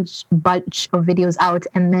this bunch of videos out,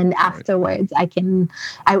 and then afterwards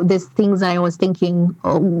there's things that I was thinking,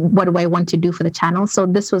 oh, what do I want to do for the channel? So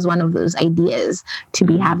this was one of those ideas to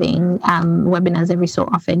be having webinars every so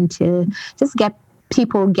often to just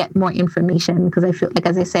people get more information, because I feel like,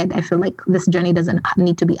 as I said, I feel like this journey doesn't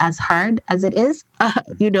need to be as hard as it is,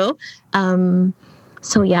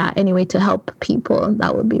 so yeah, anyway, to help people,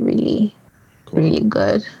 that would be really really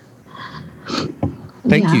good.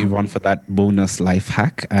 Thank you, Yvonne, for that bonus life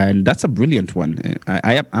hack. And that's a brilliant one.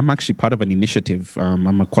 I'm actually part of an initiative.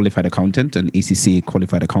 I'm a qualified accountant, an ACCA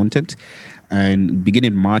qualified accountant. And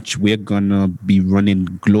beginning March, we're going to be running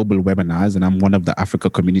global webinars. And I'm one of the Africa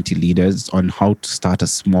community leaders on how to start a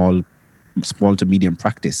small to medium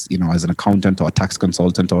practice, as an accountant or a tax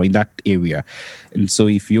consultant or in that area. And so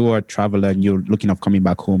if you're a traveler and you're looking at coming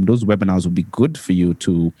back home, those webinars will be good for you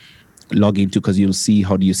to log into, because you'll see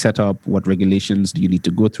how do you set up, what regulations do you need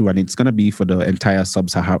to go through, and it's going to be for the entire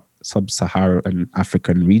sub-Saharan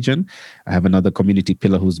African region. I have another community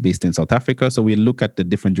pillar who's based in South Africa, so we'll look at the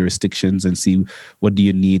different jurisdictions and see what do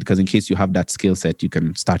you need, because in case you have that skill set, you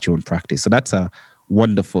can start your own practice. So that's a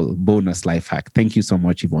wonderful bonus life hack. Thank you so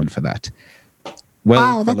much, Yvonne, for that.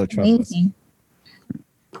 Well, wow, that's amazing.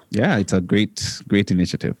 Yeah, it's a great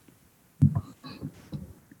initiative.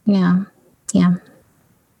 Yeah.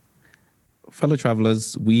 Fellow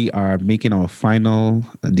travelers, we are making our final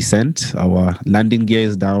descent. Our landing gear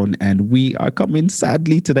is down, and we are coming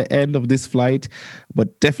sadly to the end of this flight.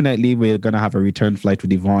 But definitely, we're going to have a return flight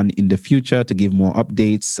with Yvonne in the future to give more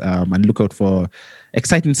updates and look out for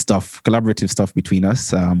exciting stuff, collaborative stuff between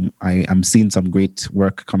us. I am seeing some great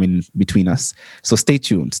work coming between us. So stay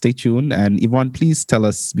tuned. And Yvonne, please tell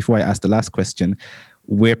us, before I ask the last question,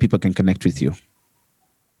 where people can connect with you.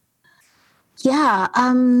 Yeah.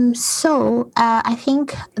 So I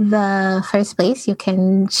think the first place you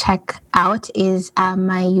can check out is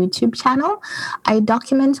my YouTube channel. I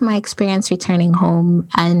document my experience returning home,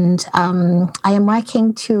 and I am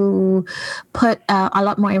working to put a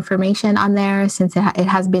lot more information on there, since it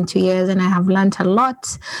has been 2 years and I have learned a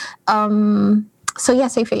lot. So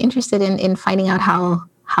if you're interested in finding out how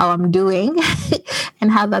I'm doing and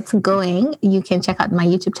how that's going, you can check out my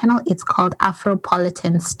YouTube channel. It's called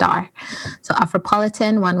Afropolitan Star. So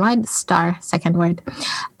Afropolitan, one word, Star, second word.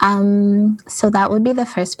 So that would be the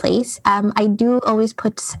first place. I do always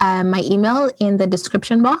put my email in the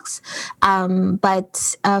description box.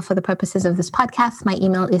 But for the purposes of this podcast, my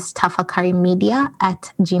email is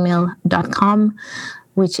tafakarimedia@gmail.com,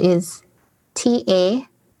 which is TAFAKA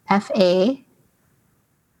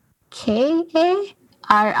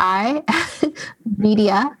RI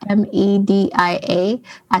media MEDIA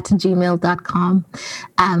 @gmail.com.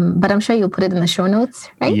 But I'm sure you'll put it in the show notes,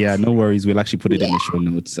 right? Yeah, no worries. We'll actually put it in the show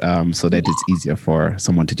notes so that it's easier for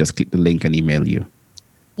someone to just click the link and email you.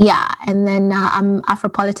 Yeah, and then I'm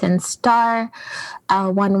Afropolitan Star,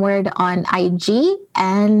 one word, on IG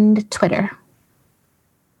and Twitter.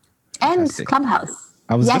 And Clubhouse.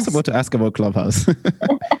 I was just about to ask about Clubhouse.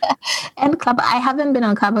 And I haven't been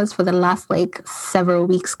on Clubhouse for the last several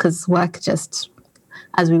weeks because work just,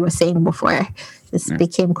 as we were saying before, this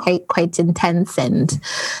became quite intense. And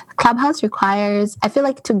Clubhouse requires, I feel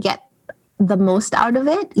like, to get the most out of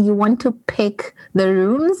it, you want to pick the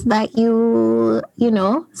rooms that you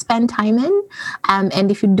spend time in.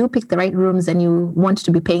 And if you do pick the right rooms, then you want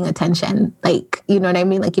to be paying attention. You know what I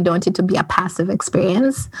mean? You don't want it to be a passive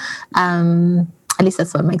experience. At least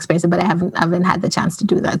that's what my experience is, but I haven't had the chance to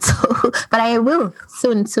do that. So, but I will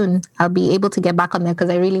soon. I'll be able to get back on there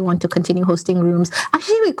because I really want to continue hosting rooms.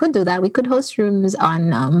 Actually, we could do that. We could host rooms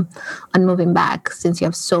on Moving Back, since you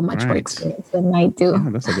have so much more experience than I do. Yeah,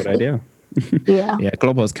 that's a good idea. Yeah. Yeah,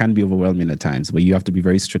 Clubhouse can be overwhelming at times, but you have to be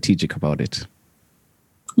very strategic about it.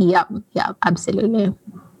 Yeah, absolutely.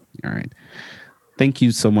 All right. Thank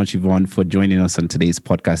you so much, Yvonne, for joining us on today's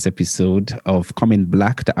podcast episode of Coming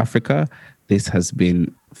Black to Africa. This has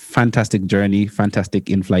been fantastic journey, fantastic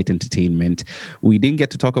in-flight entertainment. We didn't get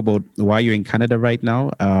to talk about why you're in Canada right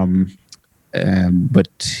now,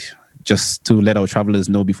 but just to let our travelers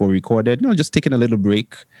know before we recorded, just taking a little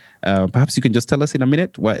break. Perhaps you can just tell us in a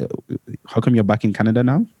minute, how come you're back in Canada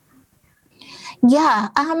now? Yeah,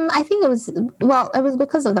 I think it was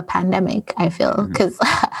because of the pandemic, I feel, because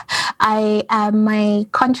my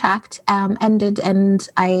contract ended, and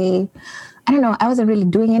I I don't know, I wasn't really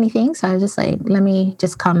doing anything. So I was just like, let me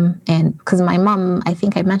just come and, because my mom, I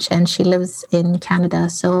think I mentioned, she lives in Canada.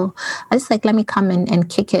 So I was like, let me come and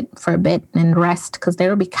kick it for a bit and rest, because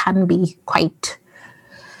Nairobi can be quite,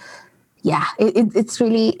 it's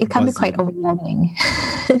really, it can be quite overwhelming.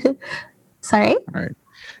 Sorry? All right.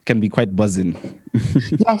 Can be quite buzzing.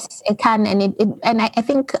 Yes, it can. And I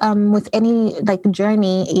think with any like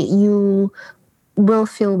journey, you will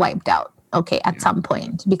feel wiped out. Okay, at some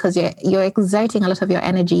point, because you're exerting a lot of your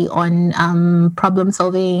energy on problem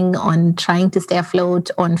solving, on trying to stay afloat,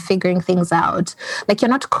 on figuring things out. Like, you're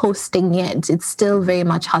not coasting yet. It's still very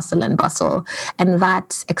much hustle and bustle, and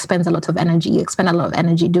that expends a lot of energy. You expend a lot of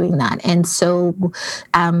energy doing that, and so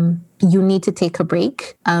you need to take a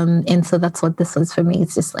break. And so that's what this was for me.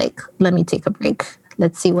 It's just like, let me take a break.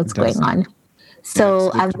 Let's see what's going on. So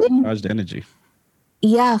I've been charged energy.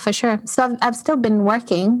 Yeah, for sure. So I've still been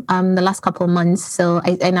working the last couple of months. So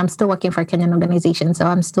I'm still working for a Kenyan organization. So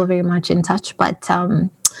I'm still very much in touch. But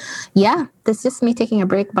this is just me taking a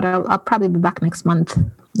break. But I'll probably be back next month.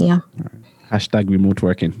 Yeah. Hashtag remote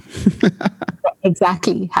working.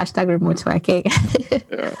 Exactly. Hashtag remote working.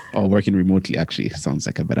 Or working remotely, actually. Sounds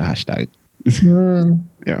like a better hashtag.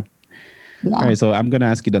 Yeah. All right, so I'm going to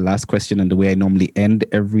ask you the last question, and the way I normally end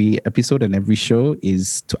every episode and every show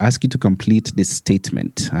is to ask you to complete this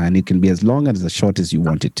statement, and it can be as long and as short as you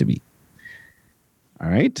want it to be. All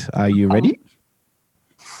right, are you ready?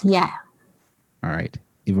 Yeah. All right,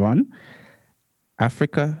 Yvonne,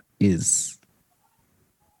 Africa is...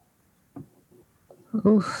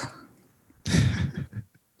 Oof.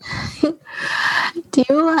 Do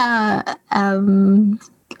you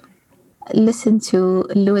listen to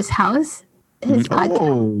Lewis Howes?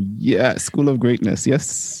 Yeah, School of Greatness.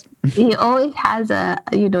 Yes. He always has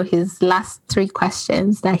his last 3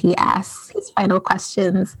 questions that he asks, his final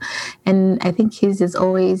questions. And I think his is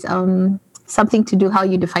always something to do how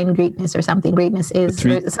you define greatness or something. Greatness is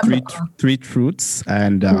three truths.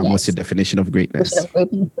 And what's your definition of greatness?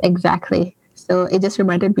 Exactly. So it just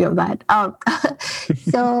reminded me of that.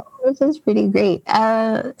 So this is pretty great.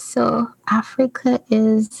 So Africa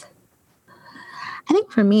is... I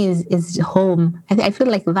think for me is home. I feel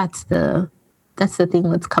like that's the thing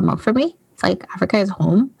that's come up for me. It's like Africa is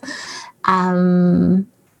home, and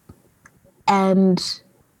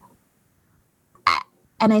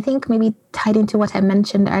I think maybe tied into what I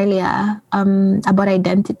mentioned earlier about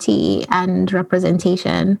identity and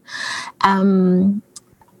representation. I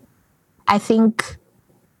think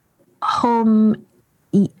home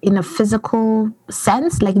in a physical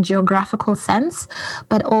sense, like geographical sense,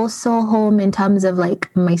 but also home in terms of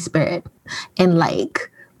like my spirit and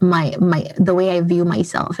like my the way I view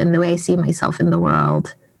myself and the way I see myself in the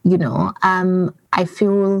world. I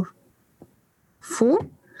feel full.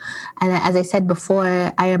 And as I said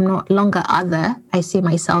before, I am no longer other. I see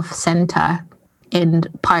myself center and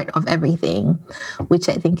part of everything, which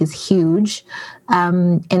I think is huge.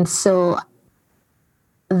 And so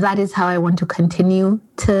that is how I want to continue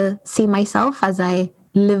to see myself as I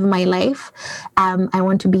live my life. I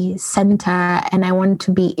want to be center, and I want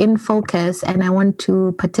to be in focus, and I want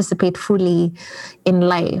to participate fully in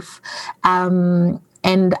life. And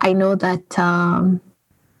I know that,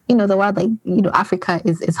 the world, like, Africa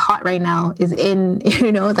is hot right now, is in,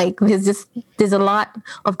 like there's a lot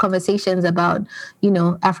of conversations about,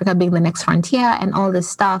 Africa being the next frontier and all this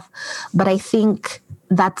stuff. But I think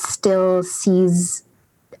that still sees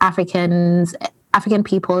African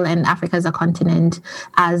people and Africa as a continent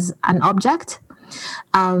as an object.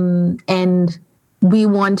 And we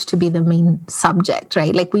want to be the main subject,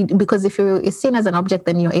 right? Like because if you're seen as an object,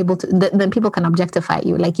 then you're able to, then people can objectify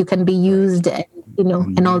you. Like you can be used,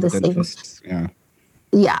 and all these things.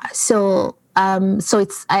 Yeah. So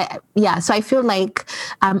it's, so I feel like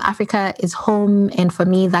Africa is home. And for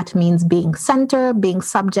me, that means being center, being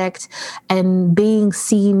subject, and being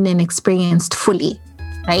seen and experienced fully.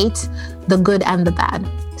 Right? The good and the bad.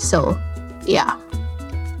 So, yeah.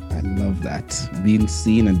 I love that. Being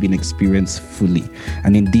seen and being experienced fully.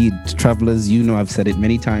 And indeed, travelers, I've said it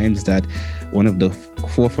many times that one of the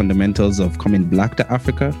core fundamentals of coming Black to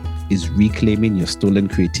Africa is reclaiming your stolen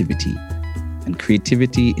creativity. And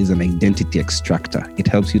creativity is an identity extractor. It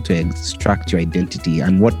helps you to extract your identity.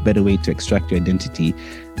 And what better way to extract your identity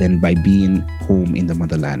than by being home in the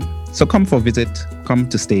motherland? So come for a visit, come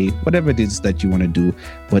to stay, whatever it is that you want to do,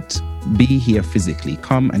 but be here physically.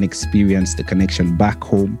 Come and experience the connection back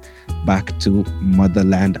home, back to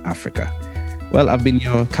motherland Africa. Well, I've been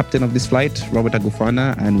your captain of this flight, Robert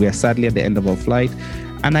Agufana, and we are sadly at the end of our flight.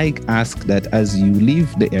 And I ask that as you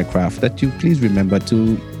leave the aircraft, that you please remember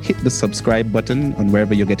to hit the subscribe button on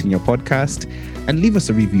wherever you're getting your podcast and leave us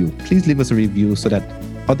a review. Please leave us a review so that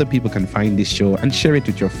other people can find this show, and share it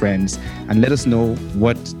with your friends, and let us know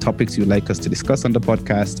what topics you'd like us to discuss on the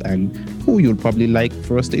podcast and who you'll probably like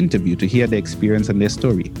for us to interview to hear their experience and their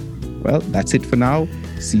story. Well, that's it for now.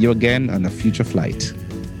 See you again on a future flight.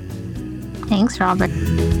 Thanks, Robert.